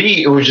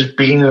 B, it was just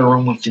being in a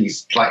room with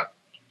these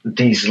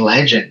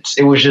legends.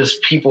 It was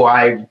just people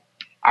I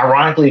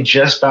ironically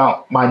just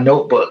found my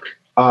notebook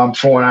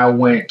for when I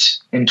went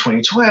in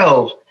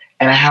 2012,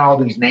 and I had all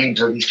these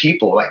names of these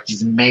people, like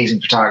these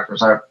amazing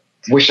photographers. I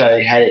wish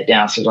I had it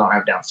downstairs. I don't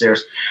have it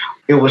downstairs.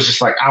 It was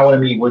just like, I want to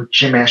meet with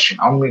Jim Estrin.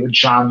 I want to meet with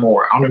John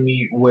Moore. I want to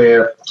meet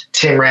with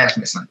Tim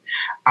Rasmussen.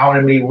 I want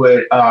to meet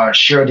with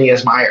Cheryl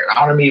Diaz-Meyer.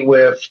 I want to meet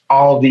with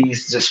all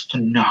these just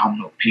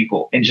phenomenal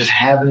people, and just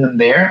having them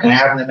there and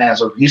having them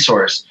as a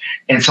resource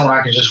and someone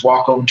I could just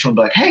walk over to and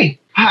be like, hey,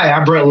 hi,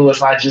 I'm Brent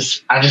Lewis. I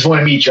just want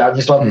to meet you. I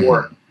just love your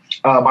work.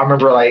 I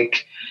remember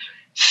like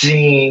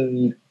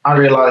seeing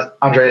Andres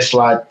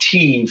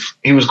Latif.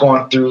 He was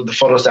going through the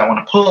photos that won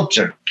a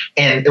Pulitzer,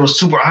 and it was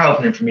super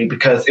eye-opening for me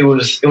because it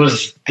was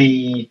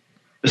a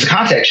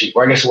contact sheet,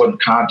 or I guess it wasn't a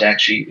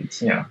contact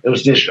sheet. It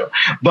was digital,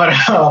 but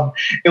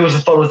it was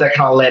the photos that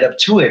kind of led up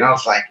to it. And I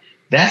was like,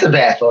 that's a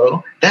bad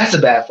photo. That's a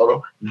bad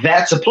photo.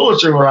 That's a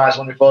Pulitzer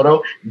Prize-winning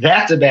photo.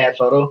 That's a bad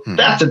photo.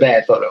 That's a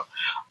bad photo.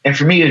 And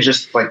for me, it's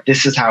just like,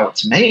 this is how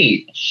it's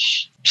made.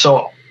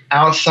 So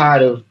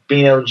outside of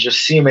being able to just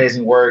see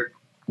amazing work,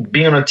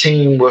 being on a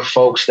team with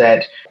folks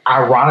that,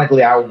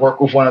 ironically, I work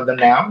with one of them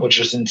now, which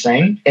was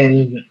insane,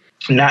 and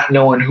not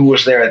knowing who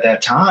was there at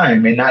that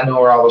time and not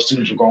knowing where all those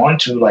students were going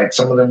to, like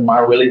some of them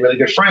are really, really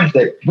good friends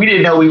that we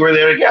didn't know we were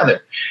there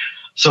together.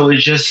 So it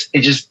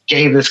just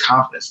gave this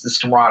confidence, this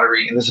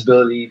camaraderie, and this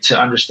ability to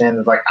understand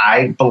that, like,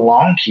 I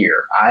belong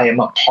here. I am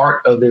a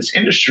part of this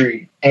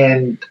industry,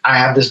 and I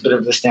have this bit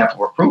of the stamp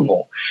of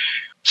approval.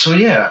 So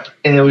yeah,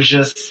 and it was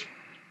just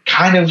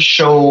kind of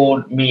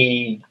showed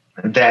me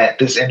that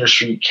this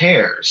industry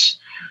cares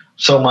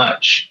so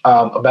much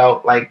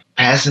about like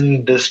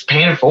passing this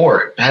pain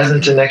forward, passing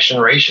to the next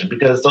generation,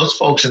 because those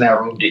folks in that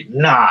room did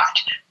not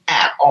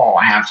at all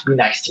have to be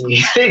nice to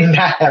me. They did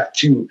not have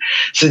to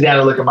sit down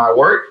and look at my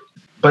work,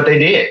 but they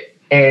did.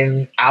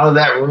 And out of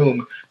that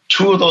room,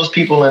 two of those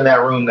people in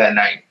that room that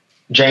night,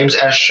 James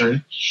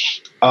Estrin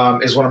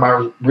is one of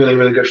my really,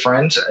 really good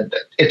friends.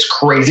 It's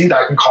crazy that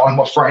I can call him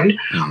a friend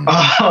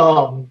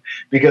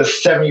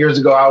because 7 years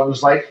ago I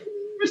was like,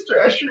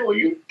 Mr. Estrin, will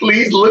you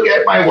please look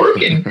at my work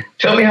and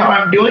tell me how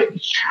I'm doing?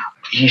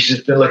 He's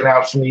just been looking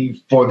out for me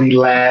for the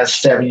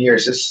last 7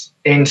 years. It's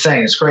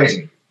insane. It's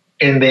crazy.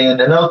 And then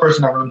another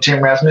person in the room,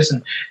 Tim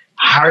Rasmussen,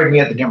 hired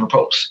me at the Denver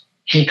Post.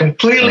 He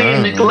completely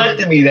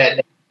neglected me that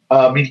day.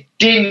 He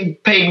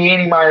didn't pay me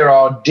any money at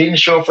all, didn't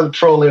show up for the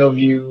Prolio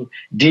View,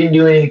 didn't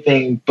do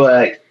anything,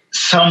 but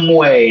some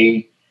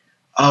way,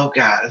 oh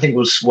God, I think it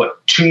was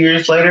 2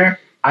 years later,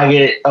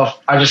 I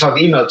just saw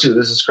the email too.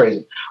 This is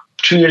crazy.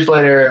 2 years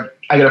later,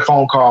 I get a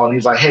phone call and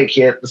he's like, hey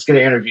kid, let's get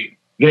an interview.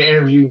 Get an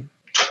interview.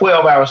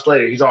 12 hours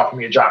later, he's offering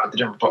me a job at the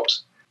Denver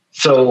Post.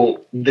 So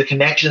the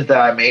connections that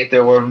I made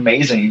there were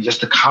amazing.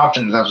 Just the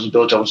confidence that was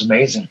built up was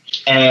amazing.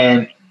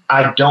 And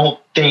I don't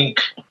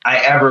think I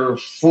ever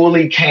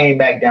fully came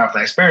back down from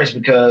that experience,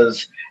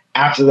 because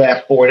after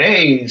that 4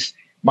 days,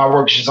 my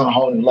work was just on a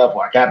whole new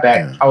level. I got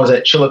back. I was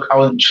in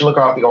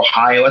Chillicothe,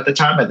 Ohio at the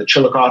time, at the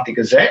Chillicothe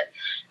Gazette.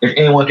 If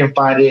anyone can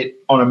find it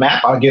on a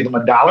map, I'll give them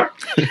 $1.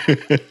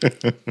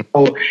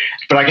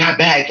 But I got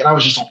back and I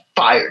was just on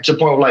fire to the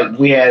point where,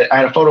 like, I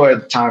had a photo at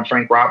the time,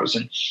 Frank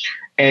Robertson,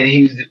 and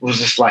he was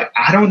just like,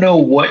 I don't know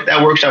what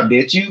that workshop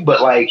did to you,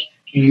 but like,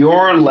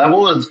 your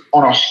level is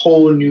on a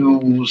whole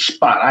new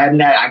spot.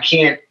 I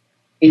can't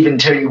even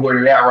tell you where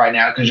you're at right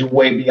now because you're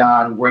way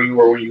beyond where you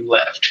were when you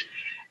left.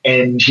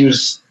 And and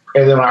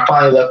then when I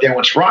finally left there and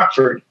went to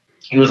Rockford,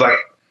 he was like,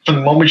 from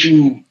the moment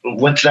you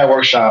went to that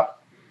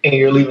workshop and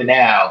you're leaving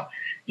now,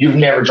 you've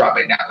never dropped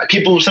it down. Like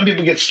some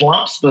people get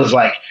slumps, but it's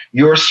like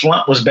your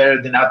slump was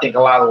better than I think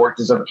a lot of the work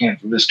that's ever came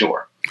through this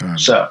door.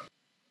 So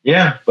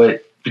yeah,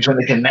 but between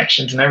the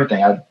connections and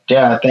everything, I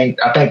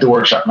thank the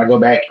workshop. And I go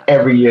back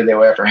every year they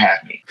will ever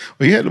have me.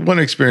 Well, you had one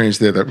experience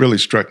there that really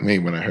struck me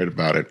when I heard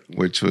about it,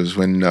 which was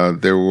when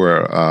there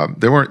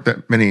weren't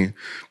that many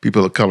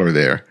people of color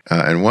there,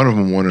 and one of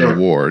them won an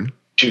award,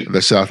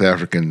 the South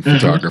African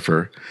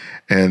photographer.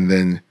 And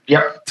then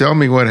tell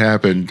me what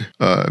happened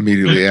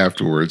immediately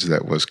afterwards.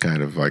 That was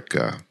kind of like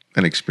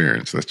an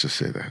experience. Let's just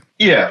say that.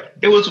 Yeah,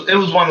 it was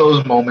one of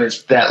those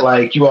moments that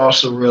like you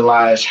also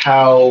realize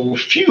how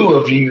few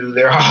of you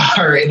there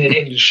are in an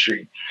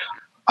industry.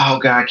 Oh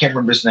God, I can't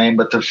remember his name,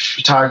 but the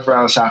photographer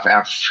out of South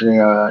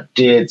Africa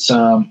did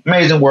some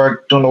amazing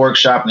work doing the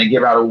workshop, and they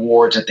give out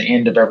awards at the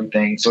end of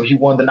everything. So he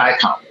won the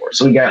Nikon award.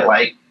 So he got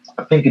like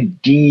I think a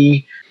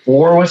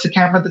D4 was the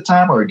camera at the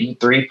time, or a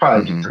D3,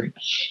 probably D3.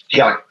 He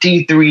got like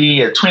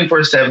D3, a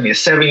 24-70, a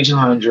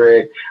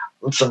 7200,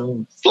 with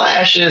some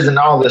flashes and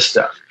all this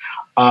stuff.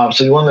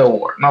 So he won the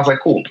award, and I was like,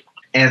 cool.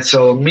 And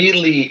so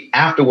immediately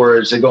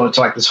afterwards, they go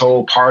into like this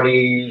whole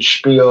party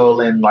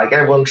spiel, and like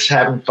everyone's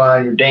having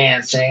fun, you're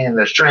dancing, and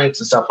there's drinks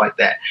and stuff like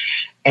that.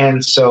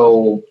 And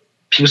so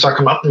people start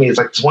coming up to me. It's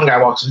like this one guy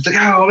walks in, he's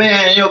like, "Oh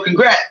man,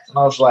 congrats!" And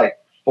I was like,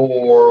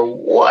 "For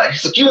what?"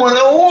 He's like, "You won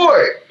the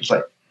award." He's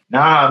like,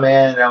 "Nah,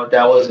 man,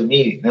 that wasn't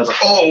me." And I was like,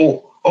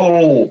 "Oh,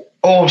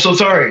 I'm so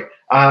sorry.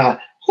 Yeah,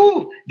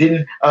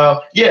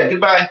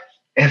 goodbye."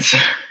 And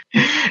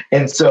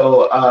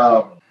so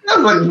that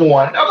was like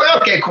one. I was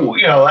like, okay, cool.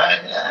 You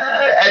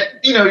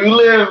you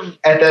live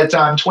at that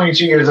time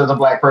 22 years as a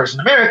Black person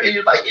in America.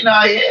 You're like, it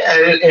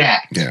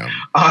happens. Yeah.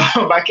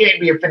 I can't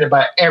be offended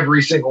by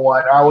every single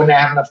one, or I wouldn't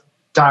have enough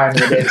time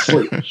in the day to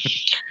sleep.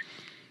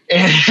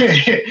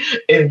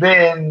 And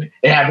then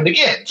it happened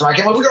again. So I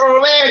came up with,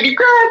 "Oh man,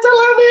 congrats! I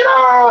love it!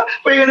 Oh,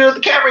 what are you gonna do with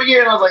the camera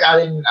gear?" And I was like, I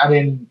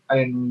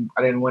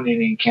didn't win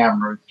any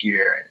camera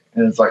gear.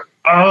 And it's like,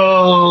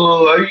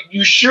 "Oh, are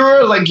you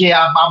sure?" Like,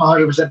 yeah, I'm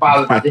 100%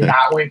 positive I did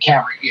not win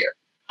camera gear.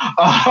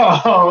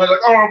 I was like,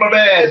 "Oh, my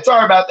bad.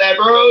 Sorry about that,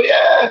 bro."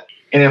 Yeah.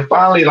 And then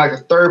finally, like a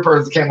third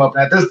person came up,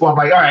 and at this point, I'm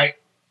like, all right,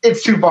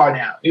 it's too far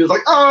now. He was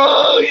like,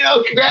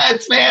 "Oh,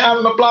 congrats, man.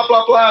 I'm a blah,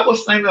 blah, blah.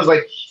 What's the name?" I was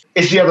like,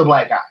 "It's the other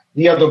Black guy.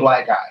 The other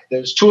Black guy.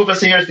 There's two of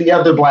us here. It's the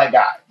other Black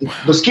guy.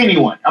 The skinny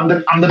one. I'm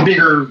the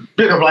bigger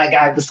Black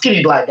guy. The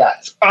skinny Black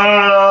guys.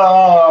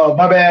 Oh,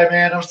 my bad,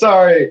 man. I'm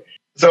sorry."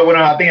 So when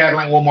I think I had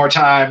like one more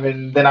time,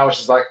 and then I was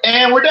just like,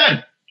 "And we're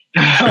done.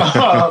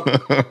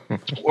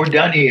 We're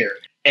done here."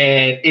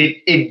 And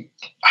it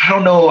I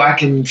don't know. I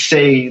can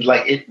say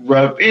like it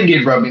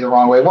did rub me the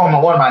wrong way.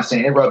 What am I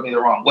saying? It rubbed me the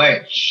wrong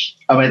way.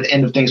 At the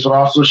end of things, but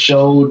also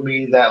showed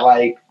me that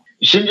like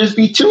it shouldn't just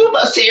be two of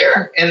us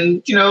here,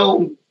 and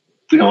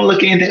we don't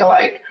look anything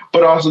alike.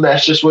 But also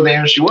that's just where the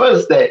industry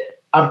was. That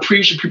I'm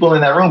pretty sure people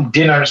in that room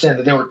didn't understand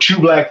that there were two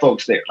Black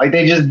folks there. Like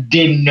they just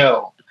didn't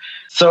know.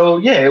 So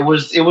yeah, it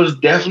was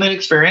definitely an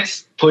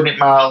experience, putting it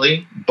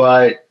mildly,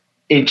 but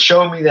it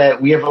showed me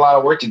that we have a lot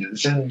of work to do.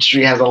 This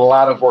industry has a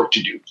lot of work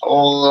to do. A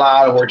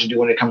lot of work to do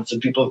when it comes to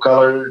people of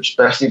color,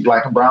 especially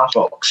Black and brown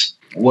folks,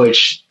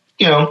 which,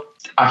 I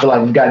feel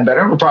like we've gotten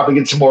better. We'll probably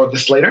get some more of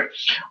this later,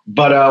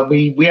 but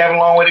we have a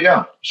long way to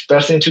go,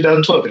 especially in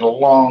 2012. It's a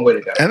long way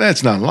to go. And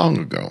that's not long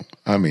ago.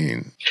 I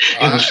mean,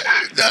 not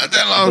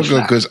that long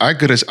ago, because I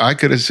could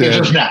have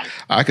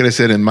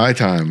said in my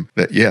time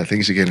that, yeah,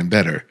 things are getting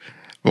better.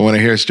 But when I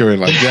hear a story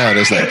like that,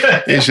 it's like,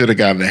 it should have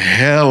gotten a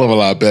hell of a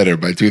lot better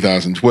by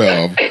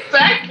 2012.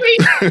 Exactly.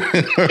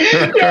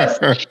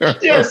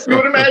 Yes. You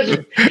would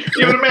imagine.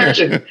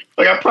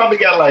 Like, I probably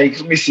got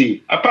let me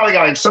see. I probably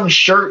got some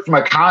shirt from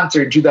a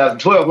concert in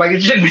 2012. Like,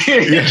 it shouldn't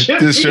be.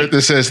 This shirt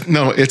that says,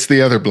 "No, it's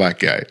the other Black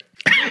guy."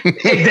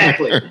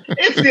 Exactly.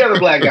 It's the other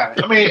Black guy.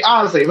 I mean,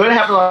 honestly, if it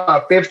happened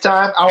a fifth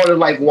time, I would have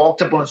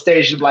walked up on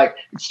stage and like,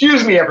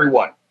 "Excuse me,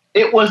 everyone.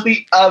 It was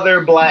the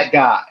other Black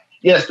guy.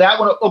 Yes, that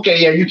one. Okay,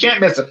 yeah, you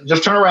can't miss him.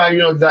 Just turn around. You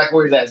know exactly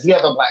where he's at. It's the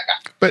other Black guy."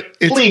 But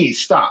please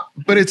stop.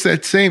 But it's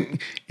that same,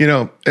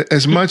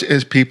 as much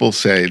as people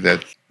say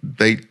that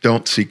they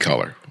don't see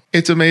color,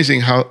 it's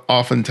amazing how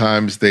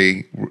oftentimes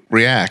they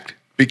react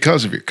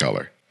because of your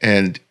color.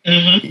 And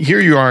here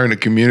you are in a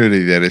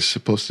community that is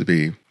supposed to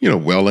be,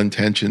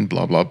 well-intentioned,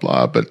 blah, blah,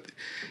 blah. But,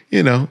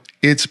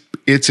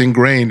 it's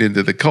ingrained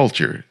into the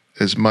culture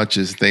as much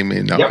as they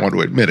may not want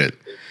to admit it.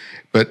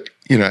 But,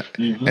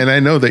 and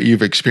I know that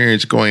you've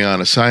experienced going on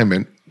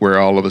assignment where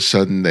all of a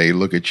sudden they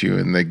look at you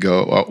and they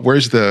go, "Oh,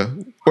 where's the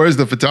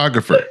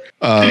photographer?"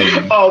 All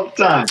the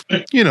time.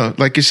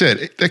 Like you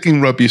said, that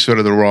can rub you sort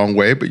of the wrong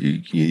way, but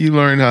you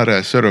learn how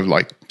to sort of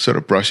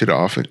brush it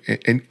off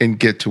and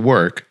get to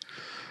work.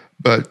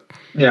 But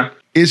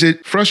is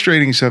it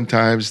frustrating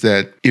sometimes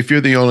that if you're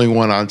the only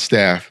one on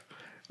staff,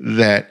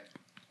 that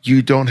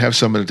you don't have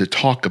somebody to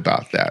talk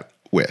about that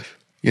with,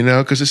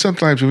 because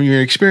sometimes when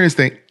you're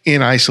experiencing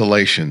in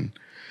isolation,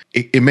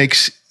 it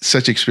makes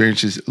such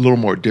experiences a little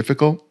more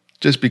difficult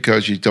just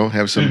because you don't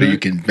have somebody you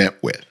can vent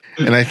with.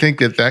 And I think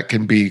that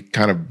can be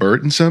kind of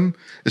burdensome,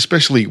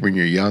 especially when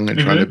you're young and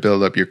trying to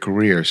build up your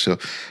career. So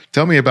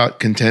tell me about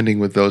contending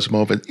with those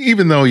moments,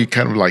 even though you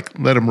kind of like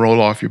let them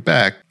roll off your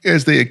back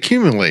as they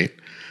accumulate,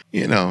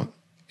 it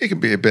can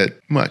be a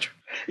bit much.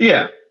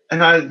 Yeah.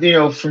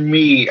 And for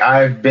me,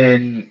 I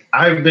think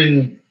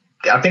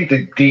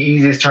the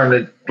easiest term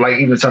to like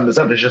even sum this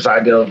up is just the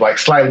idea of like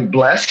slightly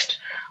blessed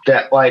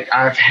that like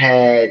I've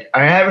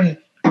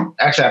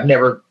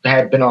never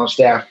been on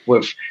staff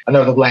with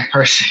another Black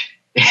person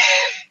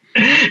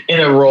in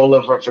a role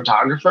of a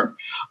photographer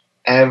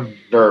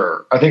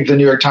ever. I think the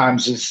New York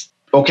Times is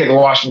okay. The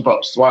Washington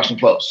Post,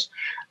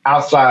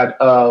 outside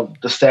of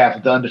the staff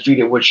of the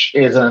Undefeated, which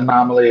is an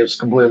anomaly. It's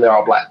completely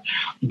all Black.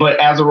 But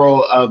as a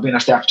role of being a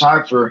staff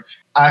photographer,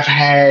 I've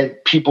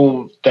had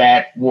people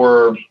that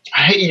were,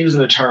 I hate using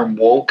the term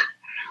woke,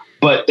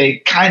 but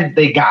they got it.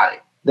 They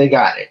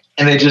got it.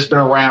 And they've just been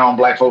around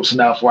Black folks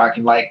enough where I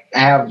can like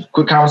have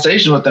quick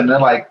conversations with them. They're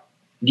like,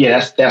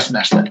 yeah, that's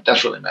messed up.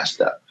 That's really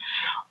messed up.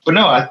 But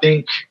no, I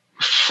think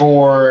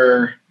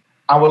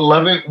I would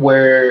love it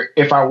where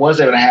if I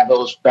was able to have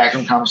those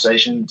backroom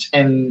conversations,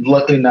 and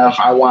luckily enough,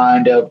 I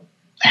wind up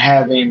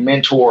having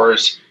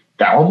mentors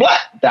that were Black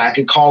that I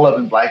could call up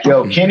and be like,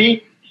 yo,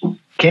 Kenny,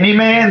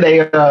 man,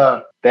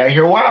 they're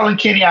here wilding,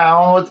 Kenny. I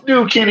don't know what to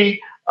do, Kenny.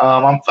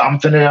 I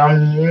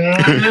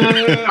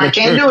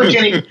can't do it,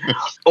 Kenny.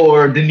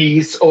 Or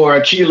Denise or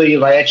Akili,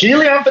 like,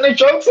 Akili, I'm finna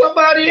choke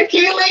somebody,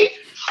 Akili.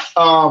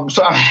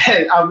 So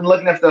I've been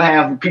lucky enough to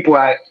have people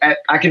I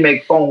can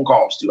make phone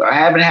calls to. I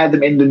haven't had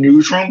them in the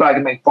newsroom, but I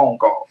can make phone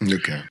calls.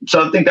 Okay.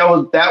 So I think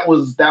that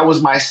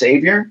was my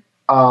savior.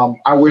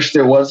 I wish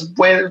there was a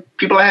way that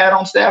people I had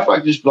on staff I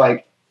could just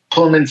like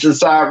pull them into the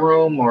side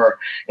room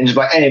and just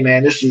like, hey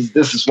man, this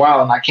is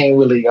wild, and I can't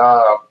really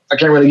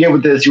get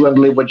with this. You wouldn't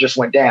believe what just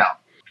went down.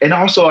 And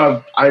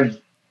also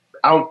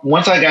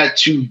once I got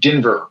to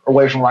Denver,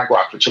 away from Rock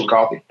for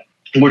Chillicothe,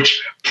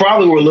 which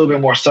probably were a little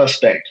bit more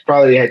suspect.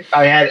 I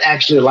had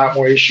actually a lot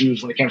more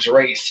issues when it came to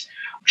race.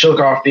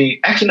 Chillicothe,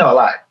 actually no, a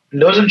lot.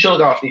 It wasn't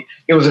Chillicothe.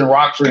 It was in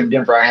Rockford and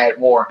Denver. I had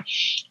more,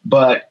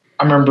 but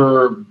I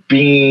remember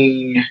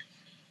being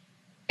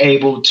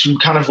able to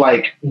kind of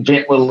like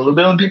vent with a little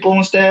bit on people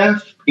on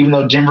staff, even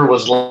though Denver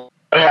was.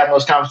 I had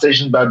those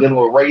conversations about dealing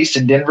with race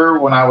in Denver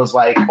when I was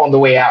like on the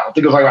way out. I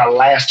think it was like my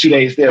last 2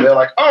 days there. They're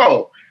like,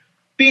 "Oh,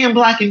 being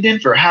Black in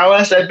Denver, how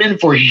has that been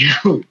for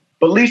you?"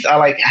 But at least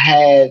I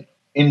had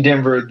in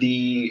Denver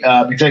the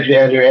executive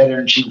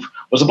editor-in-chief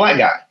was a Black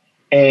guy,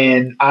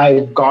 and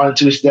I've gone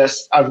into his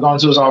desk. I've gone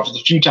to his office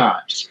a few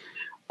times,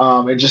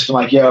 and just been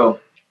like, "Yo,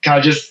 can I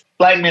just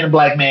Black man and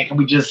Black man? Can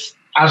we just?"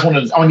 I want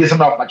to get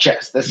something off my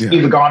chest. That's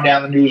either gone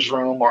down the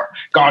newsroom or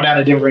gone down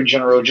to Denver in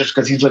general, just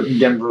because he's lived in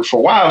Denver for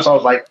a while. So I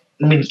was like,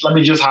 let me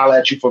just holler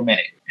at you for a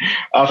minute.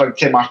 I was like,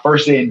 my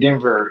first day in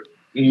Denver,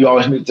 you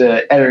always meet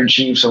the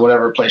editor-in-chiefs or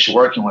whatever place you're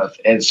working with.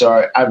 And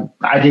so I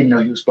didn't know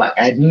he was Black.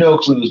 I had no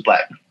clue he was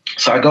Black.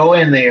 So I go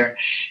in there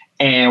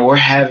and I'm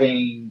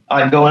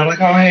like,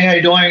 oh, hey, how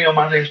you doing?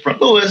 My name's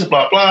Brent Lewis,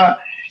 blah, blah.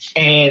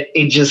 And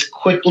it just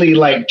quickly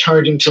like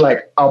turned into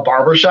like a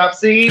barbershop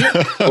scene.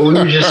 Where we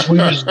were just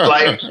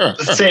like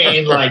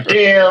saying like,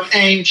 damn,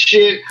 ain't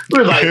shit. We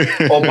were like,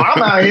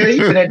 Obama out here, he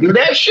finna do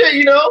that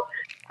shit,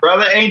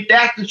 brother, ain't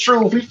that the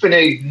truth? We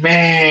finna,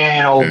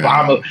 man,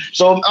 Obama.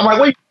 So I'm like,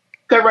 wait,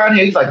 cut around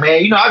here. He's like,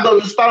 man, I go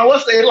to the spot on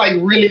what's it like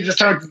really just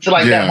turned into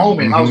like that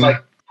moment. Mm-hmm. I was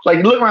like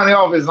look around the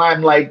office and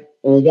I'm like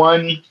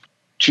 1,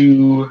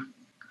 2,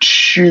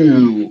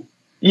 2.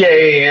 Yeah.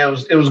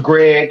 It was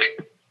Greg.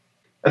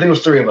 I think it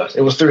was 3 of us.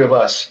 It was 3 of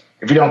us,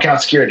 if you don't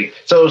count security.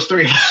 So it was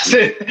 3 of us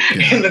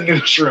in the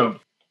newsroom.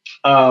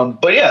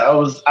 But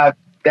yeah,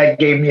 that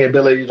gave me the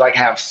ability to like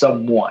have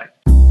someone.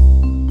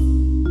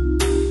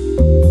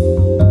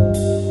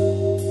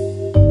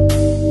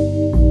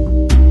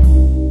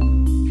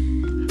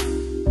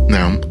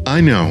 Now,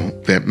 I know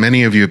that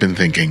many of you have been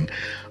thinking,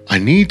 I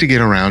need to get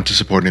around to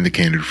supporting the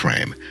Candid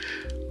Frame.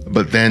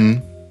 But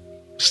then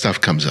stuff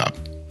comes up.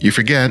 You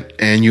forget,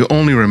 and you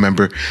only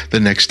remember the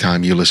next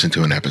time you listen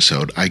to an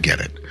episode. I get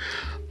it.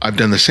 I've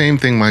done the same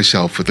thing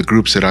myself with the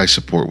groups that I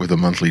support with a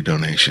monthly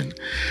donation.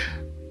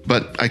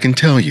 But I can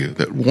tell you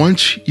that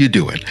once you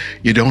do it,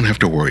 you don't have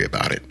to worry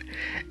about it.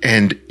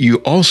 And you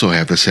also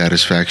have the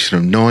satisfaction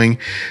of knowing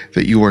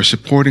that you are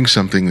supporting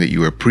something that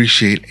you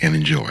appreciate and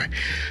enjoy.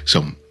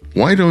 So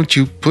why don't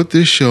you put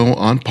this show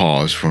on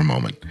pause for a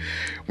moment?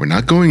 We're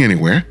not going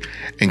anywhere,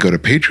 and go to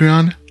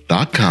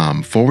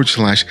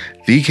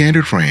patreon.com/The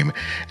Candid Frame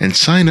and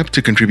sign up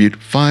to contribute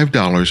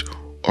 $5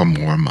 or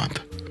more a month.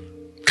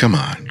 Come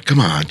on.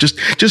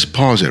 Just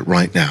pause it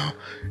right now.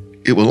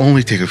 It will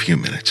only take a few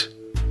minutes.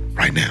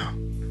 Right now.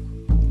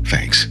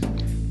 Thanks.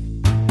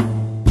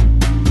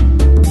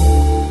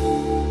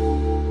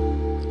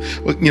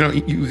 Well,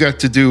 you got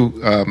to do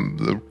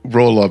the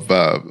role of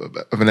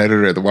an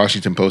editor at the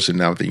Washington Post and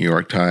now at the New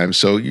York Times.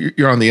 So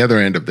you're on the other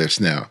end of this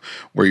now,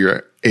 where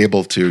you're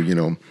able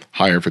to,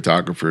 hire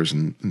photographers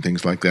and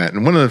things like that.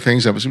 And one of the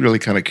things I was really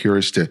kind of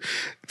curious to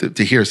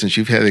hear, since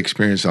you've had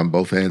experience on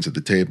both ends of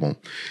the table,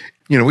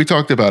 we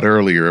talked about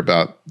earlier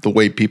about the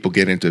way people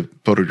get into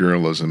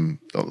photojournalism.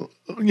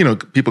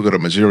 People go to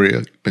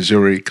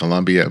Missouri,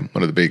 Columbia,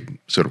 one of the big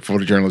sort of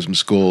photojournalism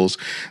schools.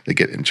 They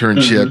get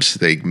internships.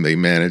 Mm-hmm. They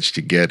manage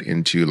to get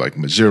into like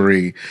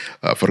Missouri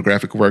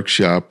Photographic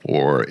Workshop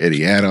or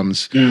Eddie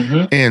Adams.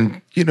 Mm-hmm.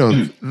 And,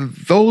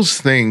 those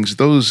things,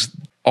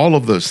 all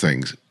of those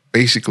things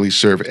basically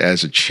serve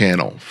as a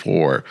channel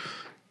for,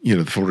 the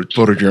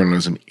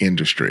photojournalism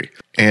industry.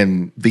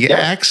 And the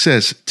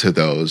access to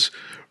those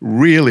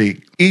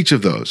really, each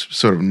of those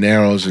sort of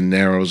narrows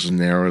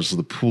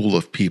the pool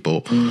of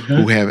people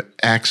who have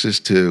access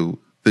to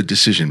the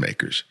decision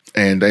makers.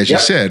 And as you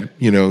said,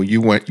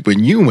 you went,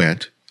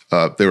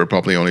 there were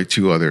probably only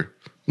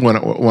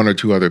one or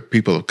two other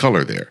people of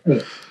color there.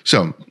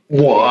 So,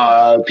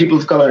 people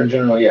of color in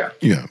general, yeah.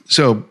 Yeah.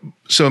 So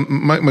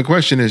my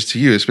question is to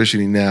you,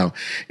 especially now,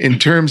 in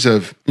terms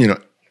of,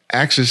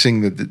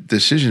 accessing the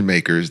decision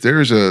makers,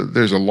 there's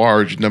a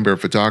large number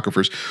of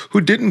photographers who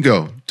didn't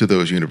go to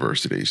those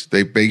universities.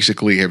 They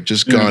basically have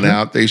just gone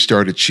out, they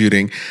started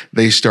shooting,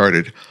 they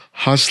started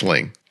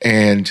hustling,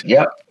 and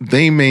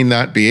they may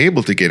not be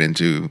able to get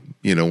into,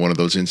 one of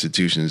those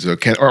institutions or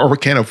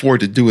can't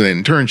afford to do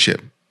an internship,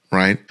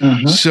 right?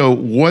 So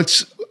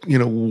because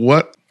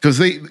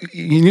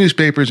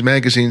newspapers,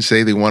 magazines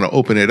say they want to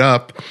open it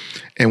up,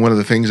 and one of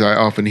the things I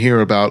often hear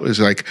about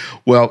is like,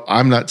 well,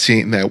 I'm not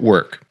seeing that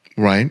work.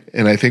 Right.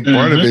 And I think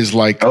part of it is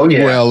like,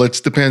 well, it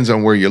depends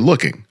on where you're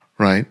looking.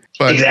 Right.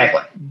 But,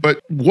 exactly.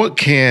 But what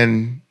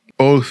can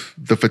both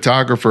the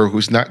photographer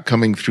who's not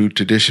coming through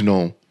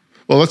traditional,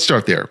 well, let's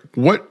start there.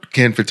 What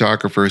can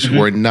photographers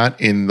who are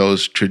not in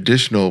those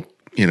traditional,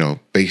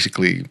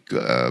 basically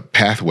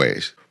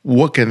pathways,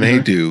 what can they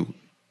do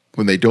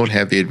when they don't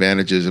have the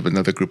advantages of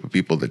another group of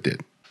people that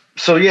did?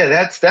 So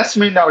that's the $1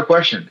 million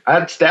question.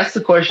 That's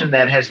the question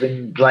that has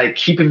been like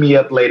keeping me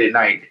up late at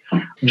night,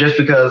 just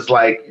because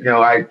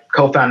I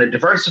co-founded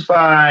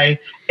Diversify,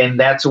 and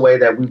that's a way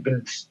that we've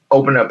been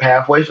opening up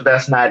pathways. But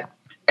that's not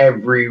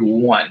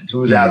everyone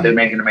who's out there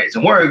making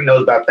amazing work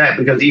knows about that,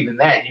 because even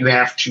that you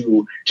have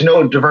to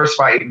know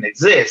Diversify even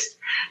exists.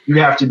 You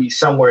have to be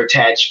somewhere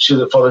attached to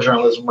the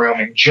photojournalism realm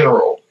in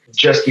general,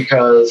 just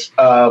because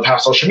of how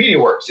social media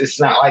works. It's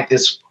not like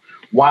this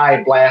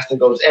wide blast that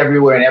goes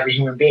everywhere, and every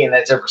human being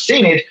that's ever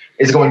seen it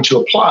is going to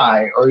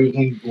apply or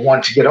even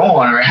want to get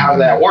on, or how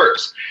that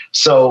works.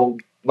 So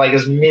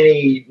as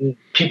many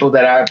people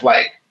that I've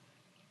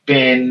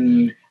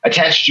been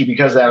attached to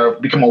because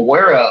I've become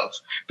aware of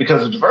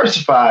because of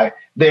Diversify,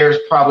 there's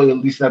probably at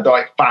least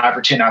another 5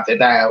 or 10 out there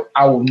that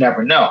I will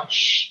never know.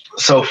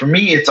 So for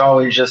me, it's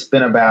always just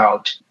been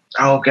about,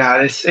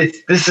 this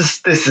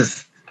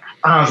is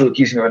honestly what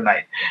keeps me up at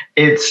night.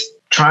 It's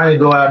trying to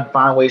go out and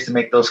find ways to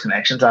make those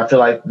connections. I feel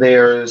like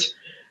there's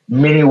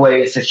many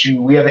ways that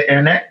we have the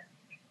internet.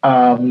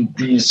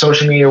 The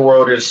social media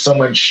world is so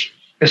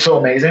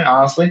amazing,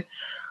 honestly.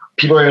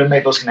 People are able to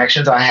make those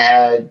connections. I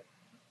had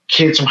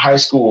kids from high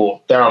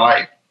school that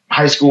are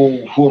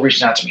who are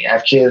reaching out to me. I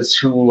have kids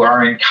who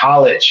are in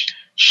college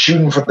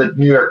shooting for the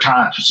New York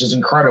Times, which is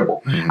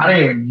incredible. I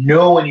didn't even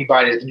know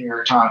anybody at the New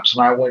York Times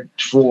when I went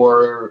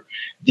for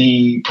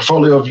the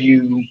portfolio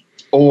view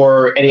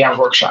or Eddie Adams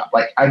workshop.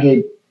 I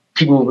get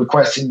people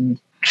requesting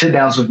sit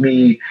downs with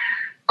me,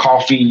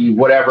 coffee,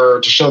 whatever,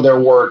 to show their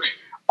work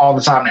all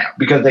the time now,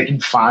 because they can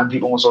find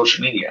people on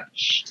social media.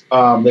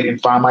 They can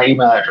find my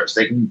email address.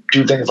 They can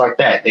do things like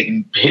that. They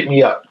can hit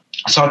me up.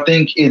 So I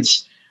think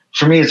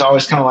for me, it's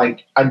always kind of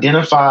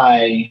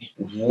identify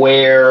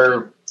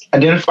where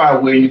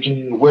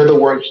the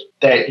work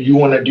that you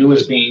want to do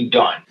is being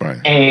done, right,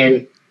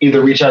 and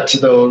either reach out to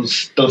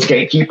those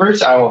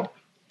gatekeepers.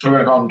 We're going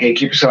to call them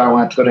gatekeepers, so I don't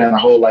have to go down the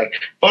whole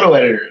photo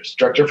editors,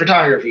 director of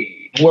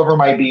photography, whoever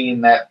might be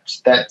in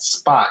that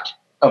spot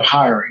of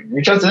hiring.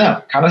 Reach out to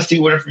them, kind of see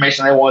what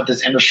information they want.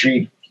 This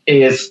industry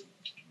is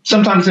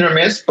sometimes hit or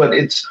miss, but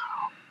it's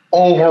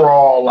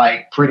overall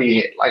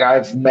pretty hit.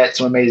 I've met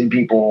some amazing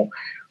people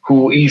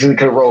who easily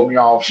could have wrote me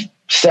off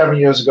 7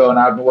 years ago, and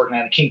I've been working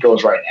at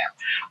Kinko's right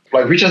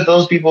now. Reach out to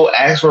those people,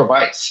 ask for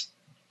advice.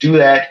 Do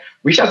that.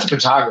 Reach out to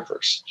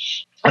photographers.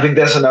 I think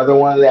that's another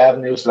one of the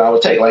avenues that I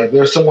would take. If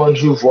there's someone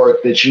whose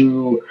work that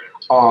you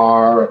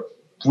are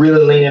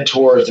really leaning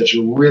towards, that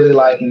you're really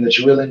liking, that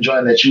you're really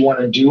enjoying, that you want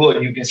to do,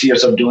 or you can see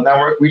yourself doing that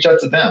work, reach out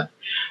to them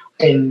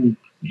and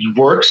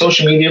work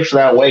social media for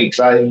that way.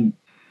 Because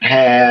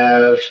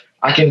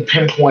I can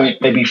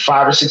pinpoint maybe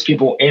 5 or 6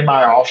 people in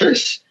my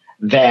office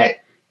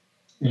that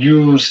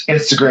use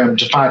Instagram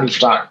to find new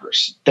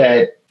photographers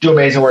that do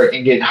amazing work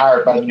and get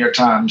hired by the New York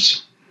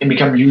Times and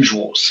become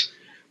usuals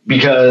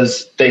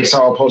because they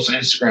saw a post on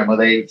Instagram or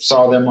they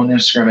saw them on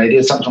Instagram. They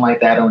did something like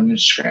that on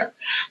Instagram.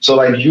 So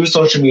like use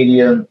social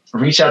media,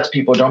 reach out to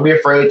people. Don't be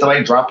afraid to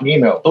like drop an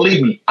email.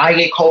 Believe me, I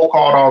get cold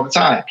called all the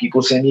time.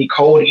 People send me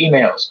cold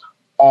emails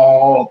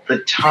all the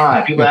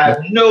time. People have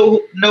no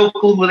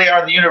clue who they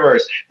are in the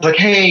universe. It's like,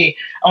 hey,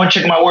 I want to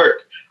check my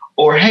work.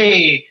 Or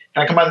hey,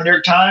 can I come out of the New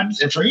York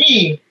Times? And for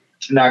me,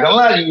 not gonna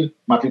lie to you,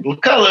 my people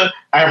of color,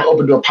 I have an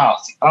open door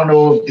policy. I don't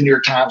know if the New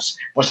York Times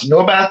wants to know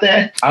about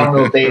that. I don't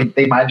know if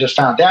they might have just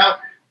found out.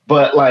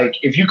 But like,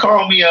 if you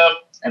call me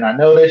up and I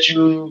know that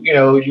you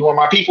want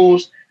my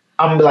peoples,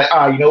 I'm gonna be like,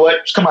 you know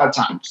what? Just come out of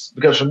Times.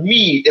 Because for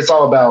me, it's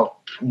all about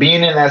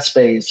being in that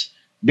space,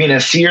 being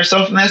able to see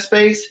yourself in that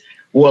space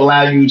will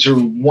allow you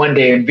to one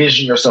day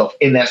envision yourself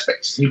in that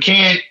space. You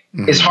can't.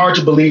 It's hard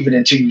to believe it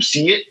until you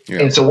see it,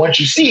 and so once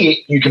you see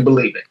it, you can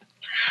believe it.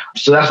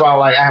 So that's why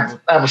I have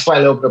a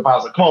slightly open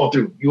policy. Come on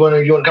through. You want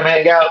to come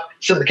hang out?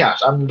 Sit on the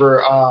couch. I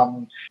remember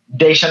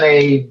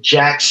Deshaunay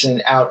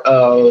Jackson out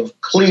of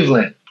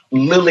Cleveland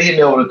literally hit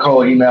me over the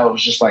cold email. It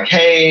was just like,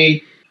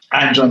 hey,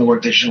 I'm enjoying the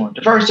work that you're doing.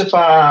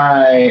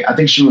 Diversify. I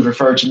think she was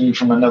referred to me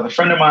from another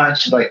friend of mine.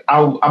 She's like,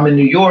 I'm in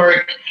New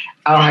York.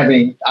 I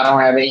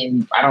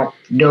don't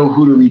know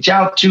who to reach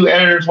out to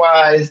editors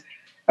wise.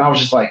 And I was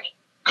just like,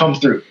 come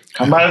through.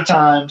 Come by the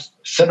Times,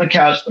 sit on the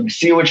couch, let me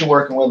see what you're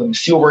working with, let me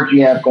see what work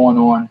you have going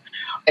on.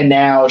 And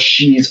now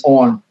she's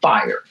on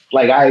fire.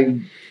 Like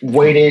I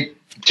waited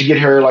to get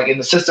her like in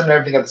the system and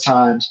everything at the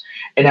Times.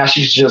 And now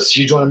she's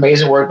doing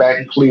amazing work back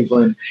in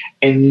Cleveland.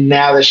 And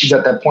now that she's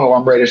at that point where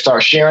I'm ready to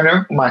start sharing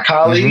her with my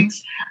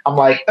colleagues, I'm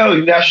like, oh,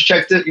 you guys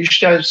should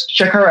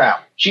check her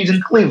out. She's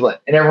in Cleveland.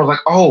 And everyone's like,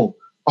 oh,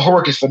 her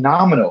work is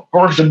phenomenal. Her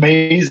work is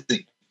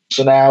amazing.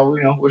 So now,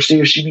 we'll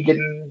see if she be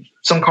getting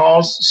some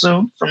calls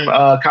soon from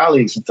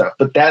colleagues and stuff.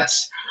 But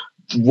that's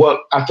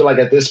what I feel like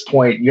at this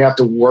point, you have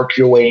to work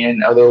your way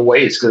in other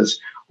ways because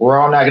we're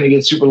all not going to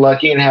get super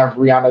lucky and have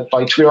Rihanna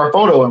like tweet our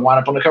photo and wind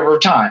up on the cover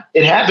of Time.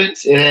 It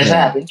happens. It has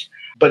happened.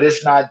 But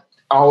it's not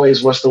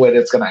always what's the way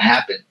that's going to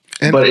happen.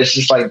 But it's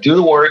just like do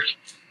the work,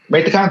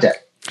 make the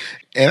contact.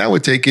 And I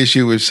would take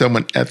issue if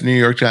someone at the New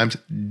York Times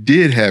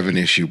did have an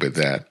issue with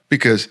that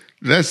because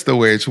that's the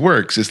way it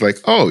works. It's like,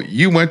 oh,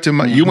 you went to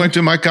my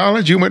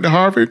college, you went to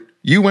Harvard,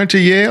 you went to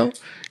Yale,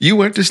 you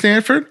went to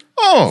Stanford.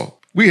 Oh,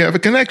 we have a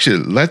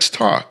connection. Let's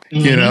talk.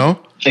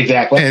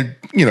 Exactly. And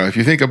if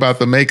you think about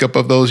the makeup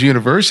of those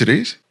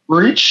universities,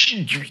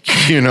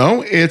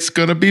 it's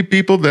going to be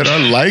people that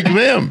are like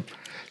them.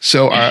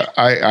 So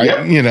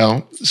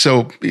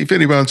so if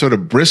anyone sort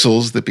of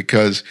bristles that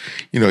because,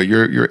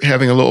 you're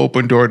having a little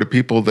open door to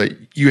people that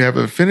you have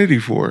affinity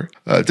for,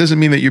 it doesn't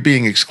mean that you're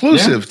being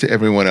exclusive to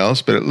everyone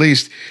else, but at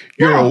least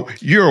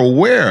you're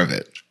aware of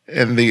it.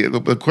 And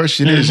the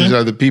question is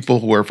are the people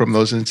who are from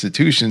those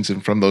institutions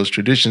and from those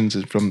traditions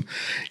and from,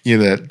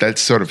 that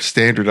sort of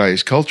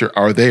standardized culture,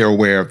 are they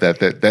aware of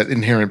that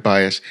inherent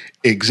bias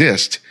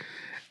exists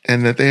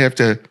and that they have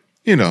to,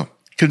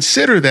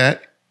 consider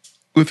that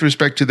with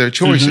respect to their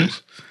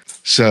choices.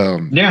 So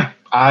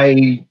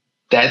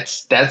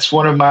that's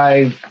one of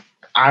my,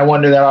 I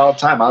wonder that all the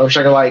time. I wish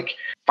I could like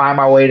find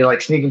my way to like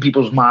sneak in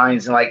people's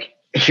minds and like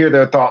hear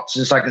their thoughts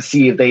just so I can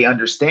see if they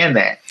understand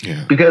that.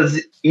 Yeah.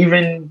 Because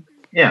even,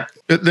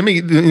 Let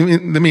me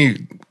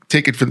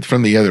take it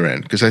from the other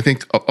end, because I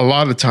think a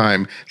lot of the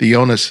time the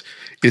onus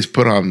is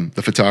put on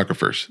the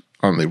photographers,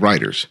 on the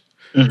writers,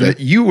 that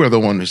you are the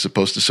one who's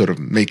supposed to sort of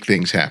make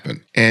things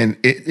happen. And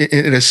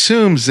it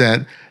assumes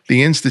that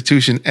the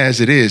institution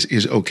as it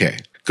is okay.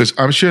 Because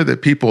I'm sure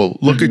that people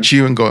look at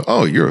you and go,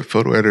 oh, you're a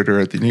photo editor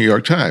at the New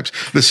York Times.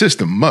 The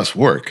system must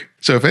work.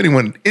 So if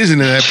anyone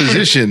isn't in that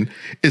position,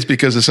 it's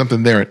because of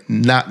something they're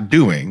not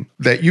doing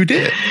that you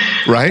did,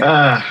 right?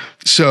 I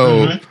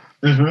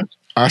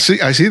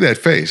see that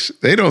face.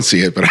 They don't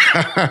see it, but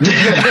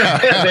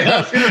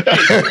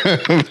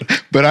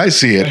but I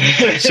see it.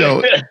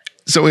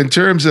 So in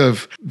terms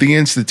of the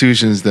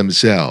institutions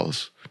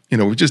themselves,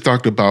 we just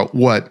talked about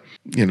what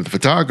the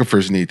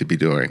photographers need to be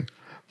doing,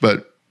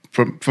 but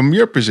from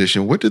your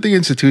position, what do the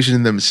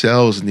institutions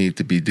themselves need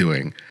to be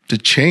doing to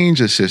change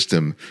a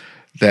system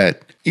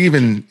that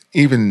even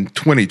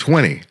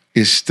 2020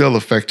 is still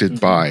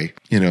affected by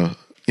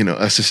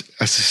a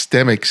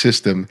systemic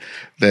system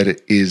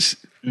that is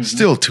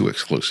still too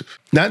exclusive,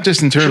 not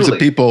just in terms of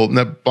people,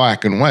 not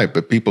black and white,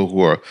 but people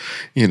who are,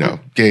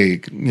 gay,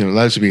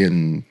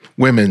 lesbian,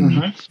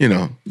 women,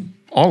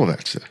 all of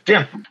that stuff.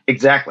 Yeah,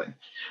 exactly.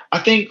 I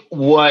think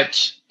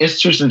what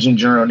institutions in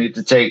general need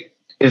to take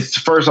is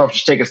first off,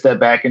 just take a step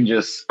back and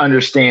just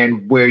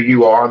understand where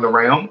you are in the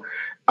realm.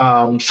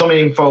 So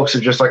many folks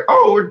are just like,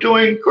 oh, we're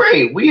doing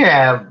great. We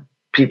have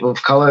people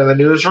of color in the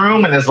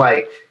newsroom. And it's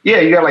like, yeah,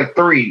 you got like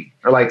 3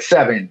 or like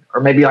 7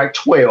 or maybe like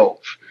 12.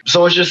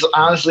 So it's just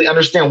honestly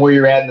understand where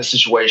you're at in the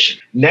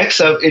situation. Next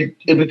up, it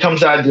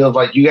becomes the idea of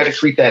like, you got to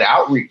create that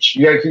outreach.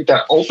 You got to create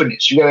that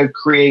openness. You got to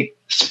create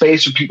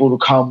space for people to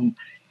come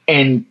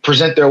and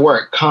present their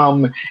work,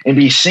 come and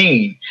be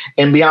seen.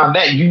 And beyond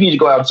that, you need to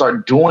go out and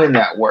start doing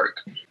that work.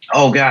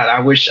 Oh God, I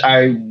wish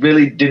I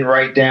really didn't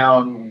write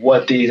down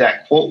what the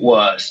exact quote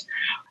was.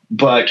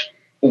 but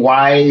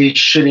why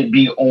should it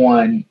be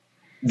on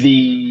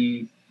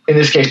in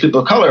this case,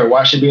 people of color?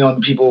 Why should it be on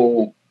the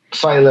people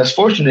slightly less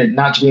fortunate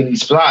not to be in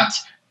these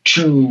spots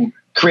to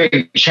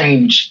create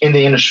change in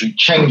the industry,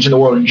 change in the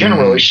world in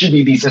general? It should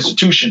be these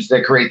institutions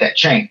that create that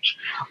change.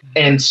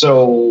 And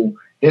so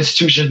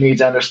institutions need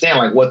to understand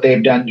like what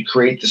they've done to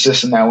create the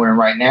system that we're in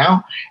right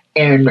now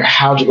and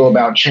how to go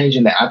about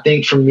changing that. I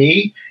think for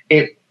me,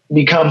 it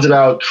becomes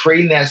about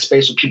creating that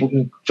space where people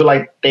can feel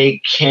like they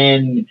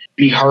can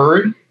be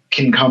heard,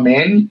 can come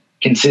in,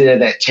 can sit at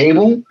that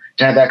table,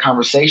 to have that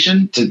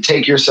conversation, to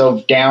take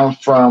yourself down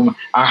from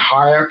a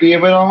hierarchy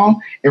of it all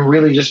and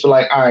really just be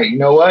like, all right, you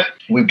know what?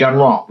 We've done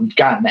wrong. We've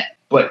gotten that.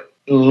 But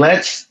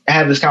let's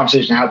have this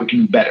conversation how we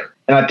can do better.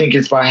 And I think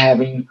it's by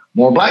having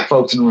more Black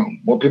folks in the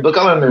room, more people of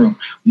color in the room,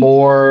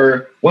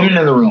 more women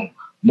in the room,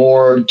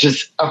 more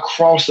just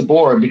across the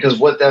board, because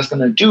what that's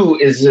going to do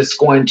is it's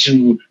going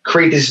to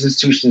create these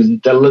institutions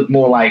that look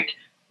more like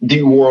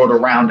the world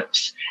around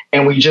us.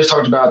 And we just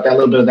talked about that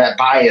little bit of that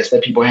bias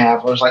that people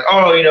have. Where it's like,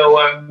 oh,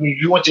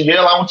 you went to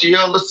Yale, I went to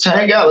Yale, let's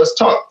hang out, let's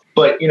talk.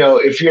 But,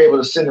 if you're able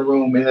to sit in a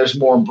room and there's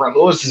more Brent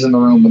Lewis's in the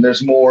room and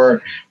there's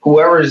more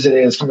whoever's it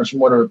is coming from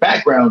whatever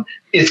background,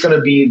 it's going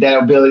to be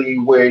that ability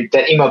where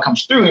that email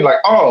comes through and like,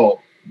 oh,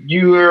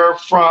 you're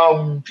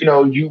from,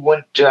 you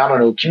went to, I don't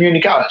know,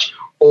 community college,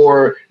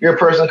 or you're a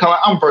person of color,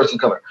 I'm a person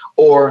of color,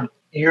 or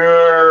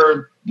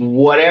you're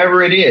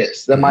whatever it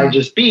is that might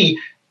just be.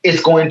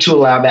 It's going to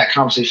allow that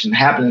conversation to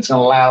happen. It's going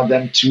to allow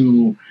them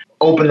to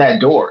open that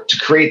door, to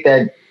create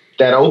that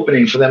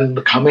opening for them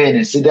to come in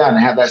and sit down and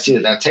have that seat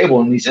at that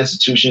table. And these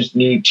institutions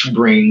need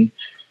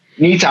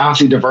to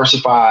honestly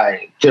diversify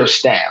their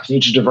staff,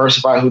 need to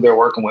diversify who they're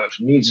working with,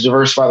 need to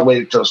diversify the way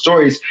they tell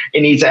stories,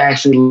 and need to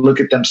actually look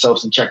at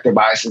themselves and check their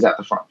biases at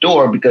the front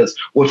door, because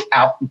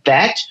without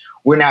that,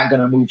 we're not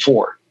going to move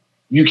forward.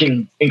 You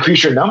can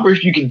increase your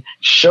numbers. You can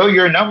show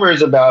your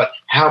numbers about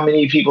how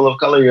many people of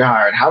color you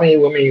hired, how many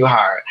women you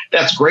hired.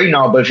 That's great and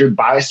all, but if your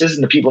biases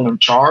and the people in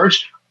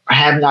charge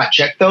have not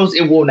checked those,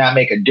 it will not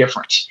make a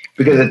difference.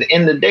 Because at the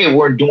end of the day,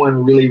 we're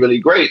doing really, really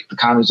great. The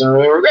economy's doing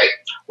really, really great.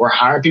 We're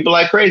hiring people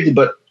like crazy,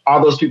 but all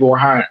those people we're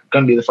hiring are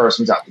going to be the first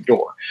ones out the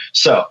door.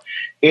 So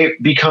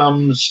it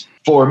becomes,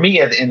 for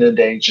me, at the end of the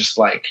day, just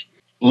like,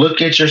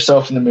 look at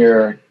yourself in the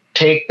mirror,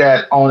 take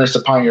that onus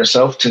upon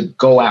yourself to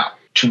go out,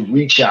 to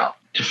reach out,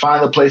 to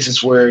find the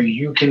places where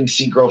you can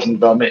see growth and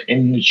development,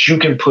 and that you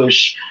can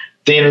push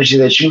the energy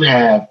that you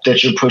have,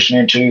 that you're pushing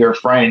into your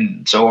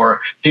friends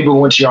or people who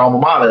went to your alma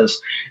maters,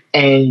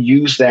 and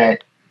use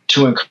that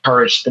to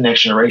encourage the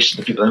next generation,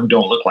 the people who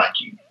don't look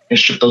like you, and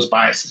strip those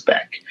biases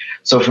back.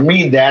 So for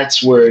me,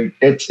 that's where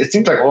it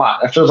seems like a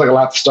lot. It feels like a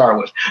lot to start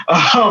with.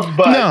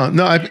 But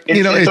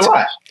it's a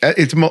lot.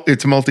 It's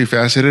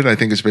multifaceted. I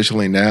think,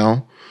 especially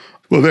now.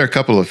 Well, there are a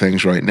couple of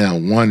things right now.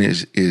 One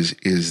is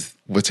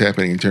what's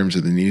happening in terms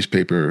of the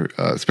newspaper,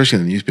 especially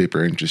in the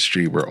newspaper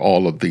industry, where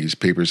all of these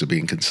papers are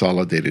being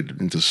consolidated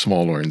into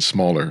smaller and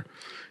smaller,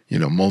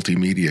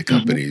 multimedia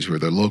companies, where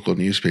the local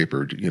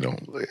newspaper,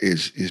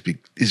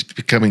 is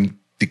becoming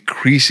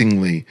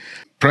decreasingly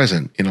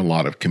present in a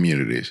lot of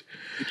communities.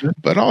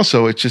 But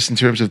also, it's just in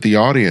terms of the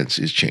audience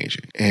is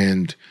changing,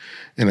 and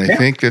I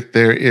think that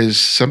there is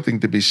something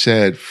to be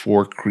said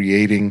for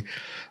creating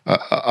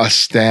a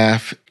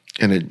staff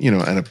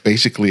and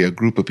basically a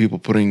group of people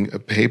putting a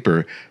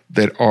paper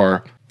that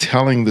are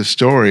telling the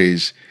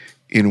stories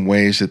in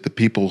ways that the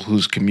people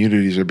whose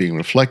communities are being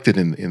reflected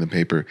in the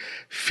paper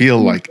feel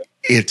like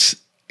it's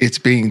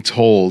being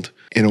told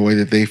in a way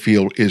that they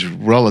feel is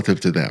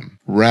relative to them,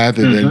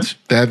 rather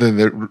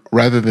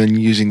than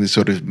using this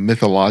sort of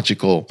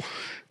mythological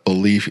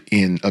belief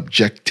in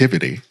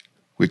objectivity,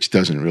 which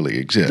doesn't really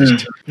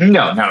exist.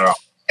 No, not at all.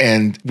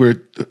 And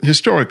we're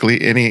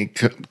historically, any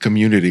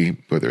community,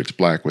 whether it's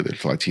Black, whether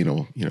it's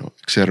Latino, et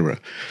cetera,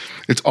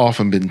 it's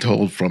often been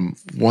told from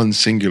one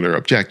singular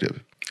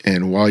objective.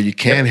 And while you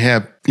can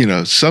have,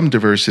 some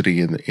diversity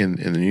in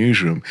the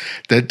newsroom,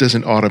 that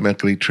doesn't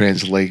automatically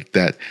translate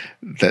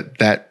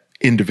that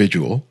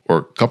individual or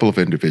a couple of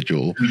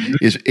individuals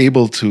is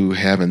able to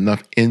have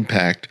enough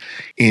impact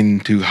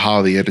into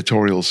how the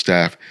editorial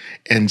staff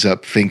ends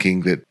up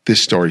thinking that this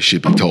story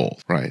should be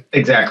told, right?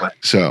 Exactly.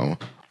 So,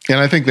 and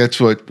I think that's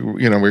what,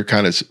 we're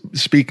kind of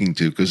speaking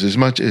to, because as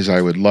much as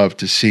I would love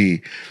to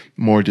see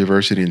more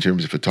diversity in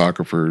terms of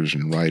photographers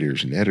and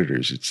writers and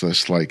editors, it's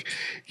just like,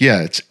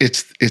 it's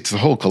the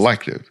whole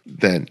collective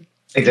that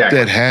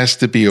has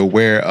to be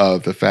aware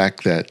of the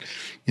fact that,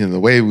 the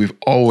way we've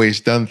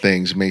always done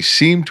things may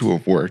seem to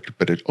have worked,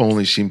 but it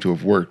only seemed to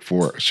have worked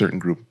for a certain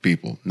group of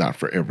people, not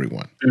for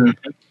everyone.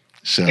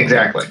 So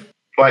exactly.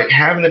 Like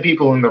having the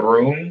people in the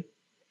room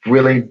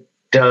really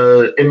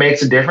it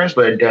makes a difference,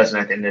 but it doesn't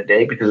at the end of the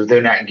day, because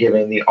they're not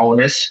given the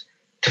onus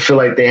to feel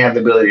like they have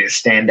the ability to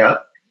stand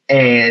up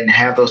and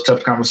have those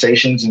tough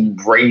conversations and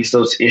raise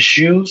those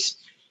issues.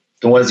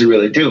 Then what does it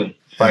really do?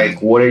 Like,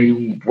 what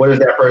is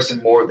that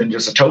person more than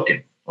just a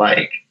token?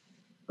 Like,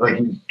 Like,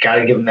 you got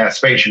to give them that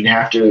space. You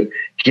have to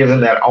give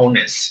them that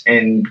onus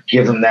and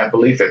give them that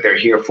belief that they're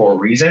here for a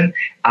reason,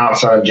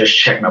 outside of just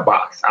checking a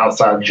box,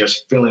 outside of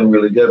just feeling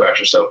really good about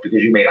yourself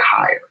because you made a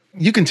hire.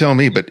 You can tell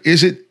me, but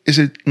is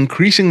it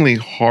increasingly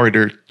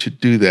harder to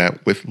do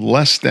that with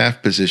less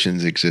staff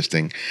positions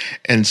existing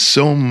and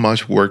so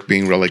much work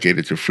being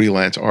relegated to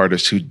freelance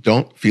artists who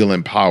don't feel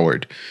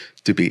empowered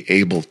to be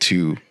able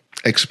to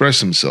express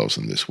themselves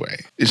in this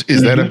way?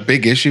 Is that a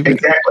big issue?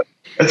 Exactly.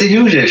 That's a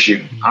huge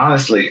issue,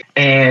 honestly.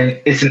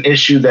 And it's an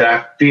issue that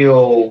I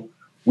feel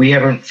we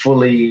haven't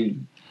fully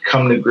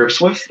come to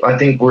grips with. I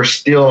think we're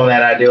still in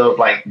that idea of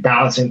like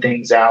balancing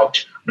things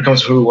out when it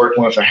comes to who we're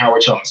working with and how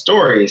we're telling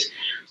stories.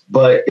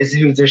 But it's a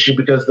huge issue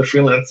because some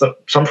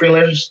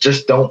freelancers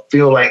just don't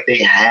feel like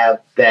they have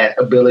that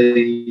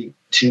ability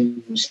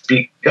to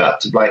speak up,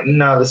 to be like,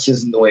 no, this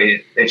isn't the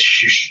way that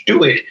you should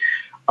do it,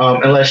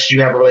 unless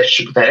you have a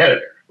relationship with that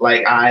editor.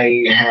 Like,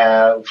 I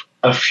have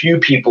a few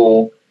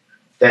people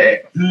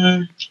that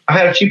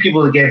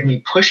gave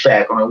me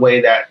pushback on a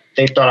way that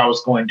they thought I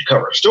was going to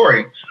cover a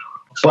story,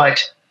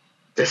 but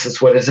this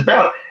is what it's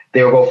about.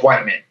 They were both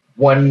white men.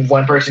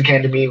 One person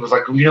came to me and was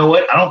like, you know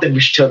what? I don't think we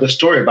should tell this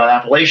story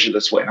about Appalachia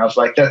this way. And I was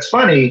like, that's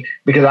funny,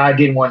 because I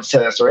didn't want to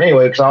tell that story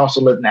anyway, because I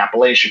also lived in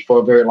Appalachia for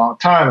a very long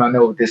time. And I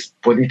know what these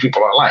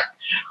people are like.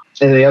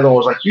 And the other one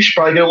was like, you should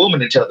probably get a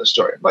woman to tell the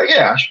story. I'm like,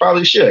 yeah, I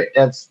probably should.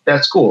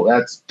 That's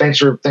cool. Thanks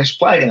for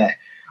flagging that.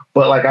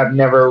 But like, I've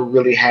never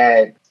really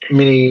had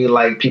many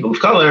like people of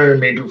color,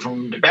 many people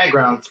from the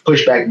backgrounds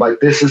push back like,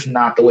 this is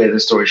not the way the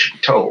story should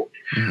be told.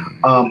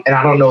 And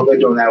I don't know if they're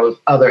doing that with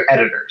other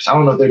editors. I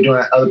don't know if they're doing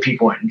that with other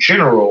people in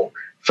general.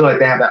 Feel like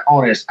they have that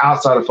onus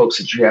outside of folks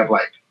that you have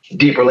like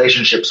deep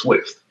relationships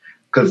with.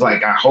 Because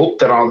like, I hope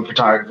that all the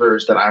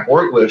photographers that I've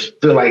worked with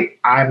feel like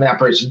I'm that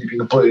person you can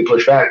completely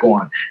push back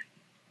on.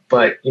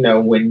 But, you know,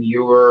 when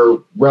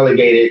you're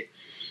relegated,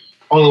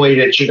 only way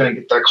that you're going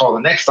to get that call the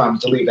next time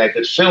is to leave that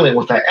good feeling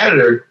with that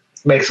editor.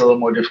 Makes it a little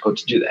more difficult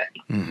to do that.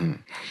 Mm-hmm.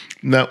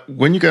 Now,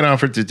 when you got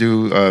offered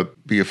to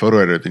be a photo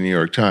editor at the New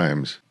York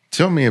Times,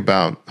 tell me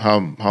about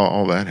how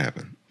all that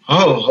happened.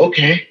 Oh,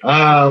 okay.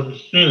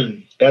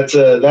 That's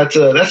a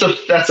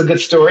good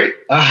story.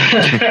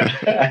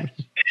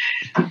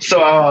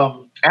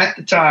 So at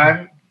the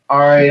time, all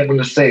right, I'm going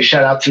to say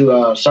shout out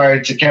to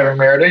sorry to Kevin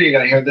Merida. You're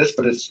going to hear this,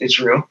 but it's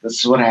real. This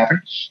is what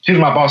happened. He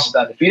was my boss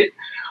at Undefeated.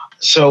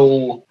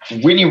 So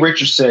Whitney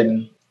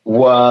Richardson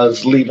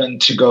was leaving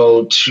to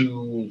go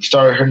to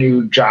start her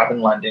new job in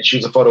London. She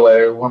was a photo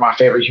editor, one of my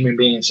favorite human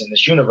beings in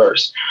this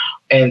universe.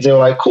 And they were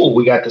like, cool,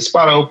 we got this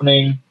spot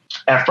opening.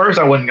 At first,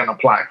 I wasn't going to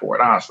apply for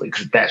it, honestly,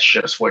 because that's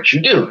just what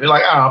you do. You're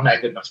like, oh, I'm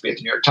not good enough to be at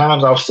the New York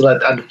Times. I was still at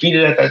the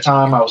Undefeated at that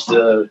time. I was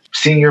the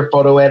senior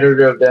photo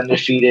editor of the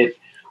Undefeated.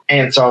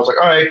 And so I was like,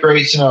 all right,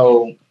 great. You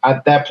know,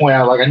 at that point,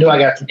 I knew I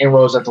got some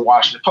inroads at the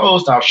Washington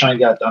Post. I was trying to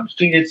get at the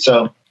Undefeated.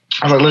 So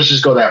I was like, let's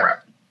just go that route.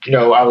 You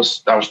know, I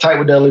was tight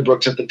with Dudley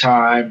Brooks at the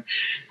time.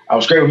 I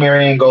was great with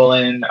Marianne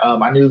Golan.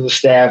 I knew the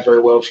staff very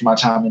well from my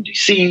time in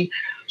D.C.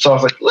 So I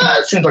was like, well,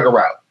 it seems like a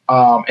route.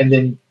 And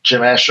then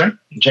James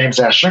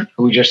Ashton,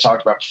 who we just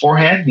talked about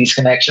beforehand, these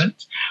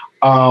connections,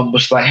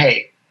 was like,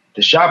 hey,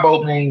 the job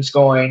opening's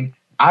going.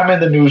 I'm in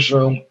the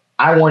newsroom.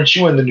 I want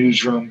you in the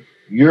newsroom.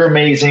 You're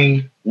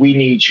amazing. We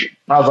need you.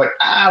 And I was like,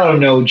 I don't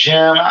know,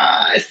 Jim.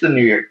 It's the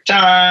New York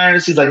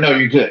Times. He's like, no,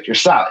 you're good. You're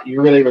solid.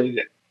 You're really, really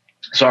good.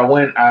 So I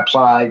went, I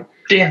applied,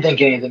 didn't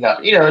think anything of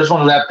it. You know, it's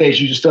one of those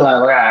applications you just feel like,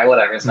 all right,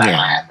 whatever, it's not going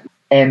to happen.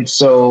 And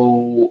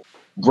so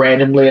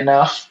randomly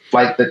enough,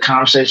 like the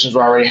conversations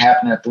were already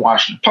happening at the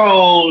Washington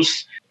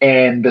Post,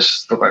 and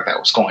this looked like that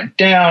was going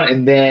down.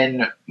 And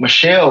then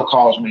Michelle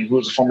calls me, who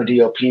was a former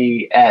DOP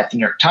at the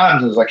New York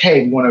Times, and was like,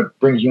 hey, we want to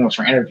bring you in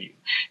for an interview.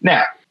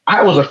 Now,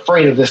 I was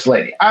afraid of this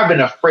lady. I've been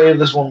afraid of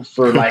this woman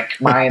for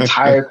like my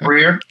entire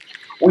career.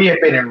 We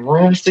have been in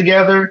rooms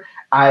together.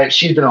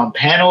 She's been on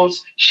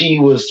panels.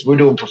 We're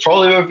doing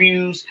portfolio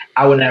reviews.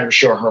 I would never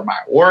show her my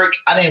work.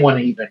 I didn't want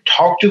to even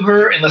talk to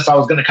her unless I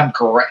was going to come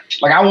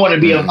correct. Like I want to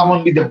be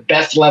the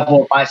best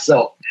level of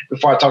myself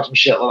before I talk to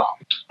Michelle at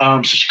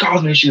all. So she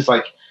calls me and she's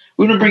like,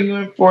 we're going to bring you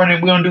in for it,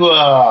 and we're going to do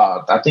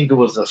I think it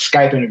was a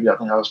Skype interview. I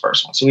think that was the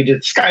first one. So we did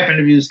the Skype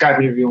interview. Skype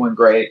interview went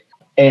great.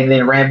 And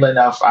then randomly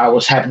enough, I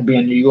was happened to be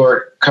in New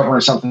York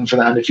covering something for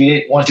the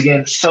Undefeated. Once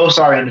again, so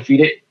sorry,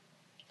 Undefeated.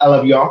 I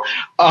love y'all.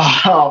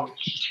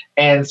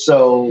 And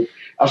so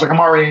I was like, I'm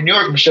already in New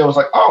York. Michelle was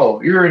like, oh,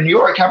 you're in New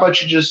York. How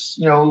about you just,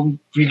 you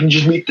can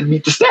just meet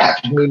the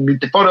staff, meet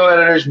the photo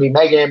editors, meet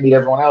Megan, meet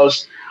everyone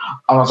else.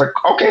 I was like,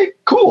 okay,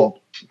 cool.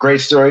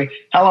 Great story.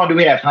 How long do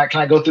we have?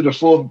 Can I go through the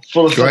full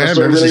Go ahead,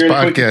 man. This is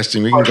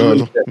podcasting. We can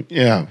go.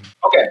 Yeah.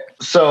 Okay.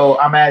 So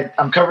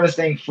I'm covering this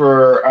thing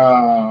for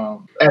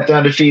at the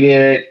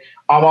Undefeated.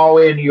 I'm all the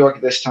way in New York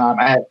at this time.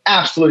 I had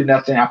absolutely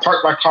nothing. I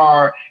parked my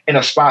car in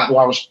a spot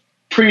where I was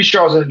pretty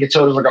sure I was going to get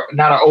towed. It was like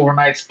not an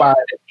overnight spot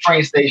at the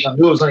train station. I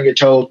knew I was going to get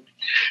towed.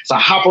 So I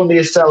hop on the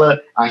Acela.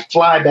 I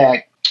fly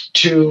back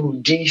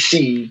to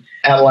DC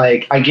at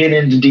like, I get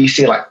into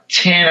DC like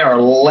 10 or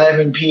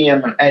 11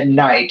 p.m. at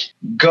night,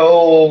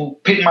 go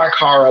pick my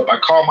car up. I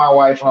called my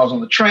wife when I was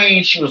on the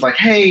train. She was like,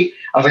 hey,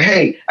 I was like,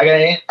 hey, I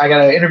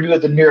got an interview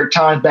at the New York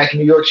Times back in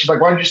New York. She's like,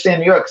 why did you stay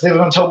in New York? Because they were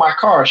going to tow my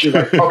car. She was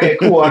like, okay,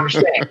 cool, I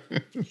understand.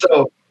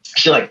 So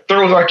she like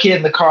throws our kid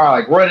in the car,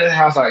 like run in the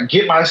house. I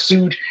get my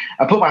suit.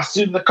 I put my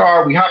suit in the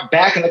car. We hop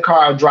back in the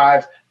car. I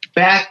drive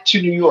back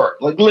to New York.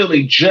 Like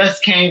literally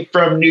just came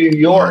from New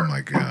York. Oh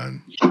my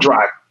God.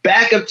 Drive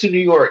back up to New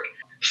York.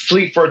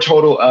 Sleep for a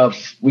total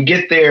of, we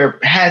get there,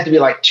 had to be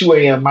like 2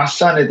 a.m. My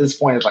son at this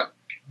point is like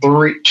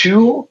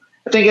 2.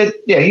 I think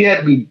he had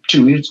to be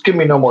 2. He was giving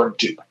me no more than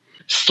 2.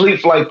 Sleep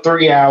for like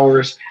 3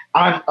 hours.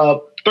 I'm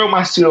up, throw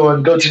my suit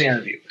on, go to the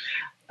interview.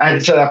 I had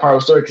to tell that part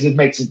of the story because it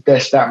makes it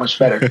that much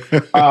better.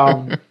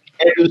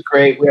 It was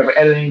great. We have an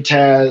editing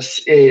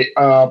test. It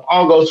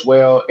all goes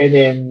well. And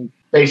then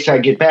basically I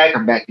get back.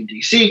 I'm back in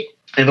D.C.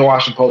 And the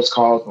Washington Post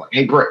calls. I'm like,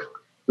 hey, Brent,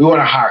 we want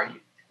to hire you.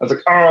 I was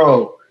like,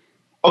 oh,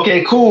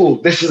 okay,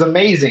 cool. This is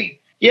amazing.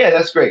 Yeah,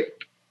 that's great.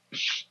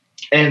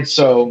 And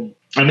so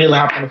I immediately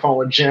hop on the phone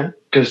with Jim,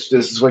 because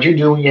this is what you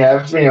do when you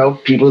have,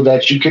 people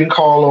that you can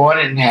call on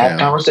and have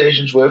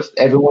conversations with.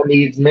 Everyone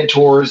needs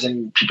mentors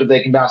and people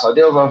they can bounce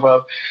ideas off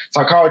of.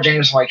 So I called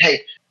James. I'm like,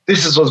 hey,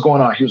 this is what's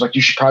going on. He was like,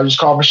 you should probably just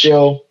call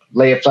Michelle,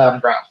 lay it flat on the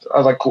ground. I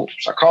was like, cool.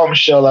 So I called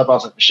Michelle up. I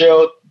was like,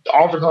 Michelle, the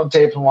offer's on the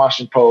table from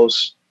Washington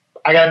Post.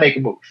 I got to make a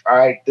move. All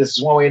right. This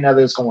is one way or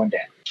another. It's going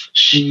down.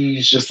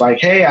 She's just like,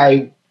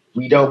 hey,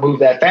 we don't move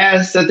that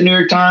fast at the New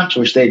York Times,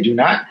 which they do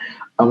not.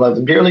 I love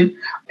them dearly.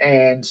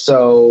 And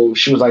so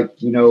she was like,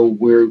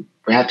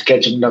 we have to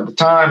catch up another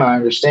time. I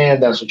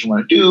understand that's what you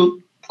want to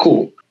do.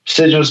 Cool.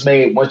 Decision was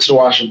made, went to the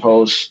Washington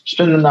Post,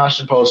 spent in the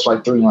Washington Post for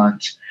like 3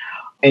 months.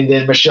 And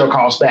then Michelle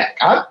calls back.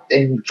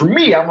 And for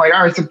me, I'm like, I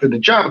already took the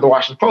job at the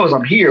Washington Post.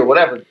 I'm here,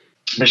 whatever.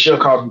 Michelle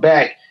called me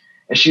back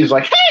and she was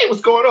like, hey,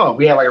 what's going on?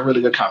 We had like a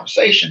really good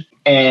conversation.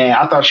 And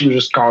I thought she was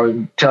just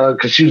calling, tell her,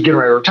 because she was getting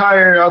ready to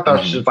retire. I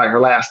thought she was like her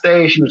last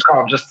day. She was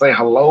calling just to say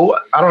hello.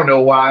 I don't know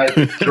why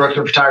the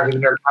director of photography in the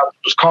New York Times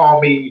was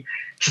calling me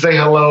to say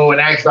hello and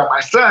ask about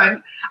my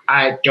son.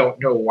 I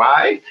don't know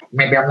why.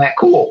 Maybe I'm that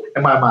cool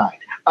in my mind.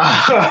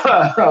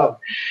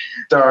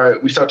 So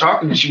we started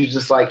talking and she was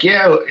just like,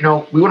 yeah, we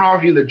want to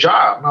offer you the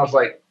job. And I was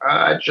like,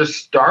 I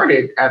just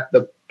started at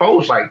the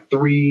Post like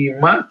 3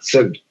 months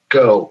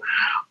ago.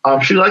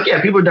 She was like,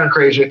 yeah, people have done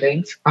crazier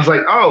things. I was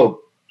like,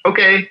 oh,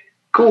 okay,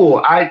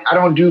 cool. I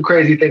don't do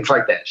crazy things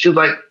like that. She was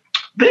like,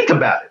 think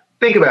about it,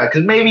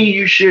 because maybe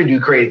you should do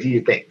crazy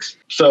things.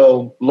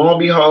 So lo and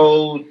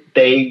behold,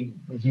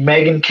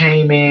 Megan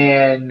came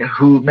in,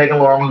 Megan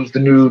Lorman, who's the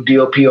new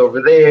DOP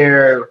over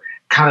there,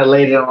 kind of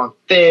laid it on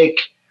thick.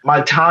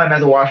 My time at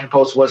the Washington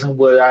Post wasn't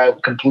what I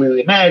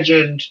completely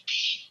imagined.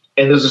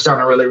 And this was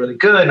sounding really, really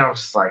good. And I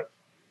was just like,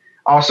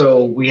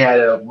 also,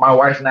 my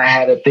wife and I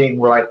had a thing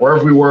where like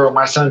wherever we were, when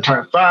my son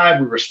turned 5,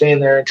 we were staying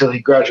there until he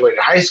graduated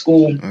high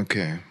school.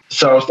 Okay.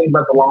 So I was thinking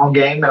about the long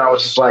game and I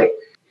was just like,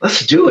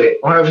 let's do it.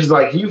 My wife was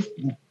like, you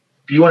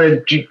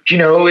want to,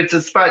 it's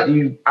a spot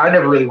I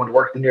never really wanted to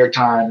work at the New York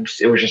Times.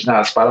 It was just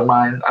not a spot of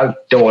mine. I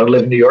don't want to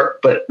live in New York,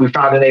 but we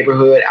found a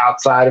neighborhood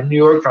outside of New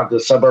York, found the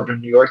suburb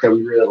of New York that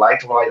we really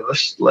liked. And we're like,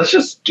 let's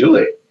just do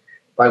it.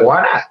 Like,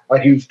 why not?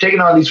 Like, you've taken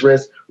all these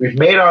risks. We've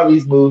made all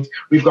these moves.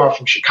 We've gone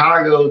from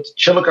Chicago to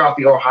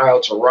Chillicothe,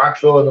 Ohio, to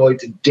Rockville, Illinois,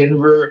 to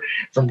Denver,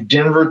 from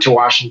Denver to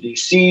Washington,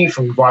 D.C.,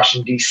 from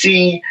Washington,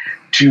 D.C.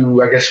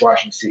 to, I guess,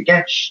 Washington, D.C.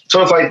 again.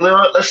 So it's like,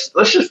 let's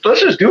just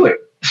do it.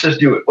 Let's just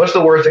do it. What's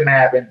the worst thing to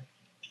happen?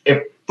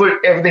 If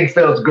everything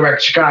fails to go back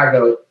to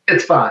Chicago,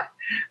 it's fine.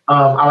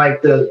 I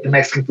like the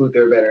Mexican food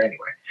there better anyway.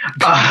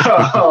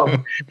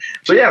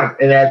 So yeah,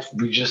 and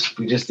we just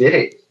did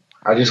it.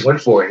 I just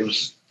went for it. It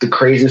was the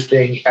craziest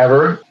thing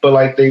ever. But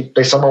like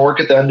they saw my work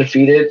at the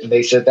Undefeated and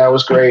they said that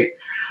was great.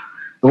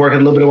 A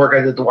little bit of work I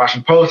did at the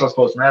Washington Post, I was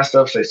posting that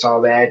stuff, so they saw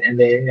that. And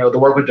then, the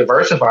work with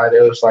Diversify,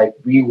 it was like,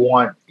 we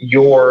want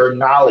your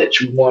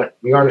knowledge.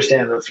 We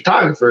understand the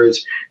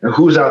photographers and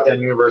who's out there in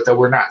the universe that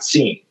we're not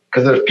seeing.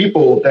 Because there's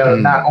people that are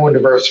not on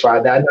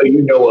Diversify that I know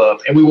you know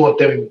of, and we want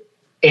them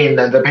in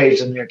the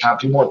pages of the New York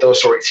Times. We want those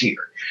stories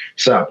here.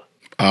 So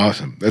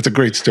awesome. That's a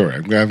great story.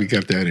 I'm glad we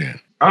got that in.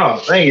 Oh,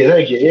 thank you.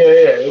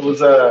 Yeah. It was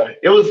that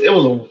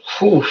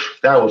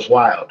was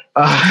wild.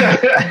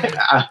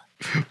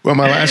 Well,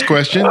 my last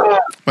question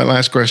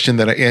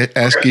that I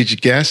ask each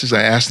guest is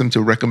I ask them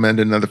to recommend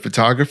another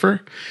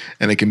photographer,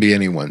 and it can be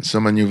anyone,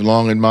 someone you've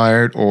long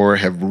admired or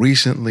have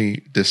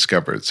recently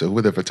discovered. So who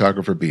would the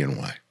photographer be and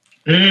why?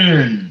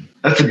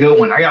 That's a good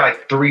one. I got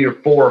like 3 or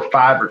 4 or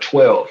 5 or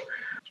 12.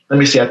 Let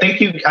me see. I think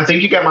you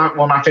got one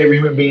of my favorite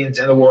human beings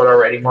in the world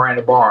already,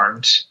 Miranda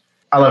Barnes.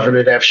 I love her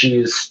to death.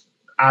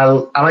 I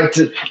like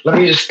to, let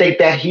me just state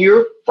that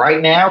here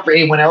right now for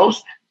anyone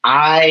else.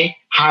 I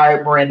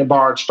hired Miranda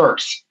Barnes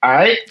first. All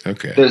right.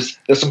 Okay. There's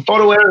some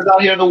photo editors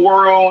out here in the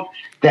world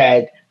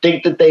that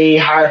think that they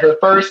hired her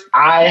first.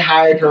 I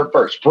hired her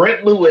first.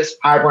 Brent Lewis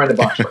hired Miranda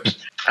Barnes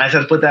first. I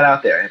just put that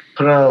out there.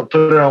 Put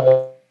it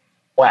on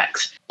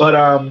wax. But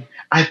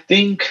I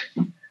think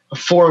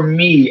For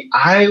me,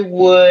 I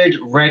would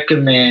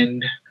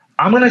recommend.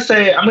 I'm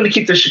gonna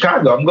keep this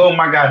Chicago. I'm going with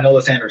my guy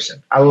Noah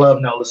Anderson. I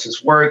love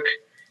Noah's work.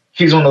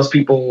 He's one of those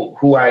people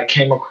who I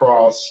came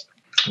across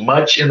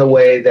much in the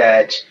way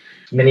that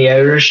many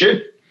editors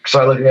should. So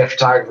I looking at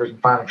photographers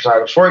and finding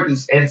photographers' work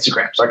is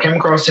Instagram. So I came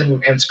across him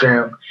with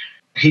Instagram.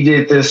 He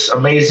did this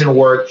amazing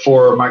work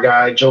for my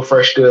guy Joe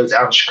Fresh Goods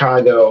out in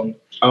Chicago.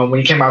 When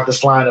he came out with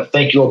this line of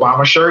 "Thank You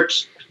Obama"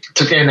 shirts,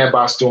 took the internet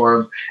by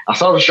storm. I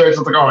saw the shirts.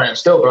 I was like, "Oh man,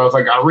 still," but I was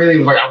like, I'm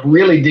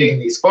really digging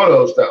these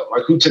photos though.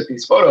 Like, who took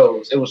these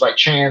photos? It was like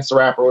Chance the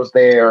rapper was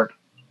there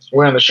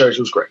wearing the shirts.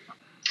 It was great.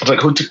 I was like,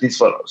 who took these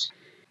photos?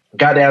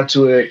 Got down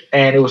to it,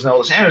 and it was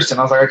Noah Anderson.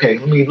 I was like, okay,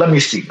 let me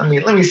see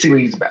what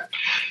he's about.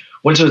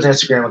 Went to his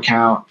Instagram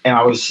account, and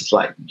I was just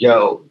like,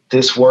 yo,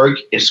 this work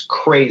is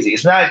crazy.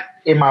 It's not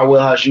in my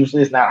wheelhouse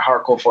usually. It's not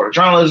hardcore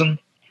photojournalism,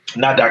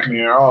 not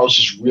documentary at all. It's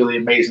just really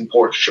amazing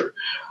portraiture.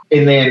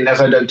 And then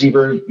as I dug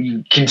deeper,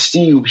 you can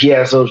see he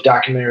has those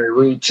documentary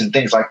roots and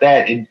things like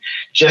that. And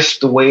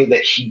just the way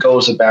that he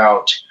goes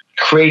about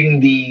creating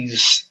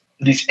these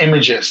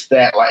images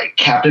that like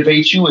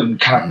captivate you and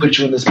kind of put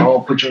you in this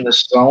mode, put you in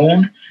this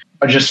zone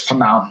are just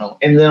phenomenal.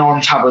 And then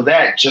on top of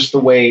that, just the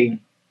way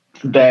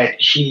that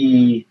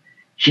he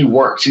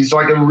works. He's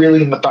like a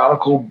really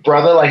methodical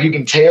brother. Like, you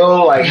can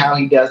tell like how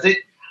he does it.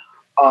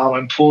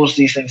 And pulls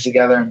these things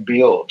together and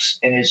builds.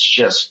 And it's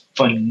just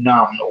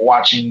phenomenal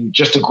watching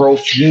just the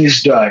growth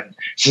he's done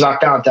since I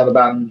found out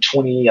about him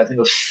in I think it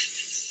was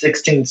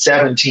 16,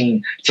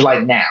 17 to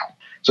like now.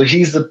 So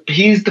he's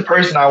the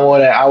person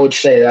I would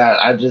say that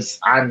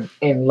I'm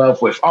in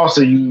love with.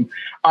 Also, you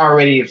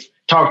already have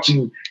talked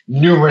to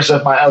numerous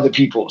of my other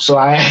people. So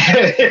I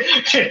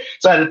had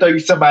to throw you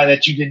somebody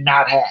that you did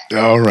not have.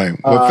 All right.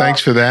 Well,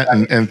 thanks for that.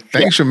 And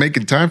thanks for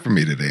making time for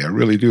me today. I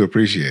really do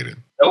appreciate it.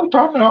 No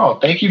problem at all.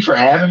 Thank you for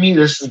having me.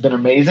 This has been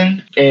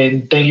amazing.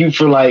 And thank you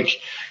for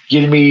like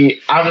getting me.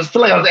 I feel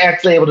like I was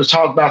actually able to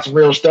talk about some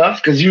real stuff,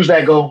 because usually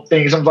I go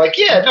things, I'm like,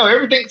 yeah, no,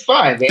 everything's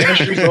fine. The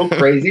industry's so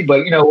crazy,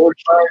 but we're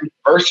trying to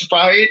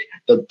diversify it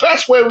the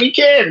best way we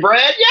can,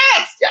 Brad.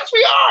 Yes,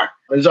 we are.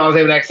 So I was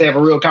able to actually have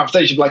a real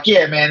conversation. Like,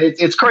 yeah, man,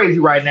 it's crazy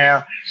right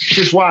now. It's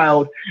just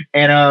wild.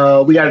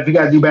 And we gotta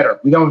do better.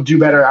 We don't do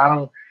better. I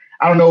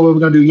don't know what we're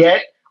gonna do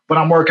yet, but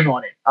I'm working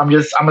on it.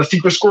 I'm a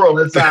secret squirrel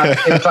inside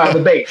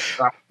the base.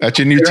 That's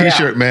your new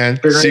T-shirt, man.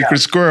 Secret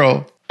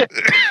squirrel.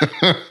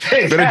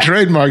 Better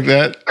trademark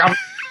that.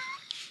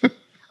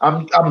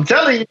 I'm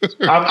telling you,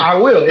 I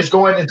will. It's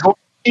going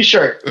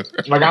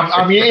T-shirt. Like,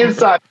 I'm your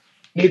inside.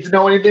 Need to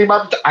know anything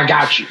about? I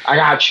got you.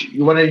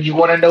 You want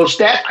to know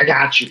stats? I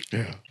got you.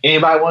 Yeah.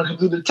 Anybody want to come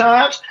through the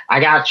times? I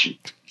got you.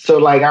 So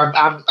like,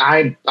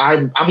 I'm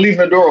leaving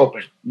the door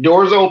open.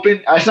 Doors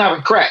open. It's not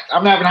even cracked.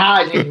 I'm not even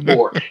hiding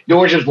anymore.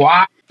 Doors just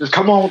wide. Just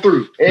come on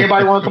through.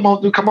 Anybody want to come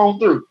on through? Come on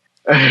through.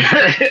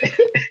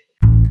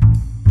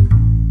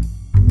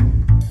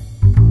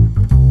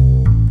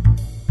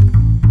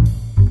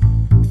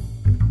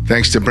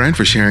 Thanks to Brent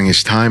for sharing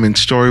his time and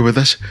story with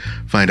us.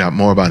 Find out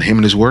more about him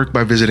and his work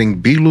by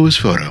visiting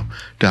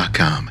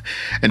blewisphoto.com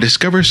and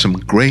discover some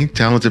great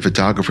talented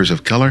photographers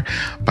of color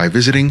by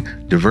visiting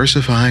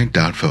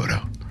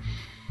diversify.photo.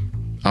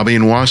 I'll be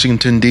in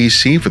Washington,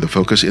 D.C. for the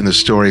Focus in the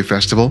Story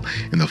Festival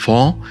in the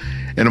fall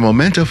and a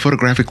Memento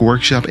photographic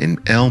workshop in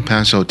El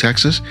Paso,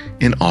 Texas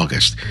in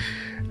August,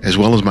 as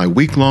well as my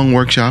week-long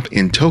workshop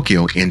in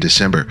Tokyo in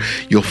December.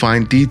 You'll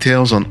find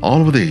details on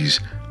all of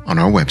these on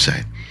our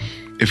website.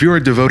 If you're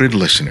a devoted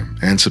listener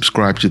and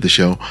subscribe to the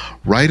show,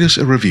 write us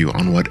a review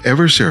on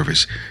whatever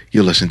service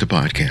you listen to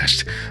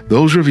podcasts.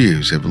 Those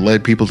reviews have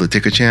led people to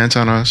take a chance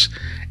on us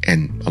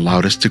and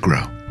allowed us to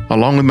grow.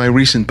 Along with my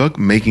recent book,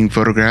 Making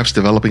Photographs,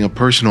 Developing a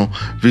Personal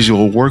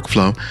Visual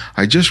Workflow,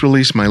 I just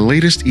released my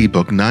latest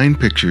ebook, 9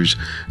 Pictures,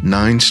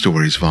 9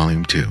 Stories,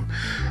 Volume 2.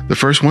 The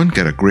first one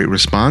got a great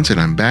response, and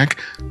I'm back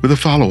with a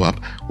follow-up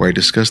where I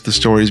discuss the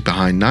stories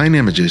behind 9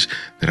 images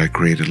that I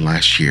created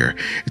last year.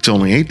 It's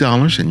only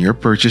 $8, and your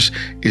purchase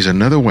is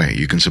another way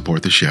you can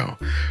support the show.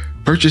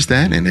 Purchase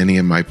that and any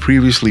of my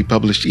previously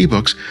published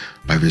ebooks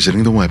by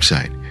visiting the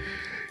website.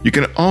 You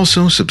can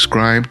also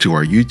subscribe to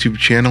our YouTube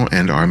channel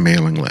and our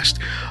mailing list.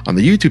 On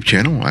the YouTube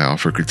channel, I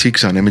offer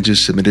critiques on images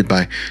submitted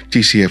by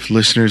TCF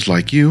listeners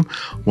like you,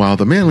 while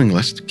the mailing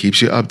list keeps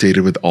you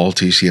updated with all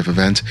TCF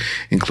events,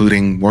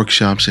 including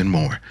workshops and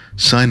more.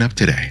 Sign up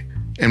today.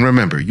 And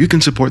remember, you can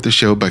support the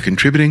show by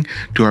contributing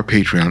to our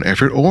Patreon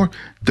effort or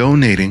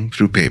donating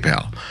through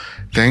PayPal.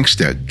 Thanks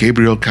to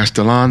Gabriel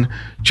Castellan,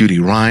 Judy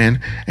Ryan,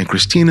 and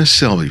Christina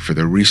Selby for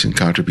their recent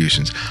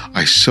contributions.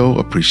 I so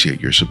appreciate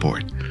your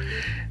support.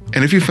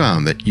 And if you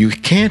found that you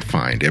can't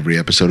find every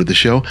episode of the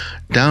show,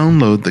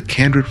 download the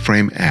Candid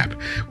Frame app,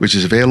 which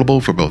is available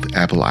for both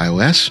Apple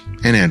iOS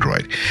and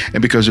Android.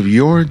 And because of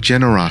your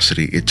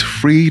generosity, it's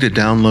free to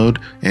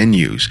download and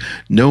use.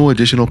 No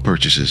additional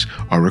purchases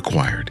are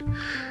required.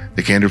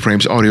 The Candid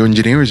Frame's audio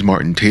engineer is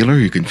Martin Taylor, who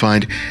you can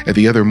find at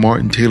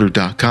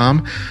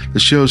theothermartintaylor.com. The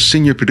show's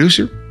senior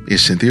producer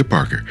is Cynthia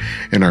Parker,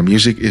 and our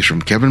music is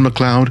from Kevin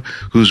MacLeod,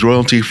 whose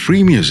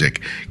royalty-free music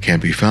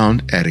can be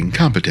found at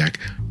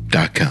Incompetech.com.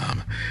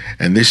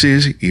 And this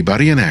is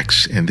Ibarian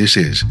X, and this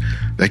is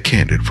The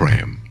Candid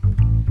Frame.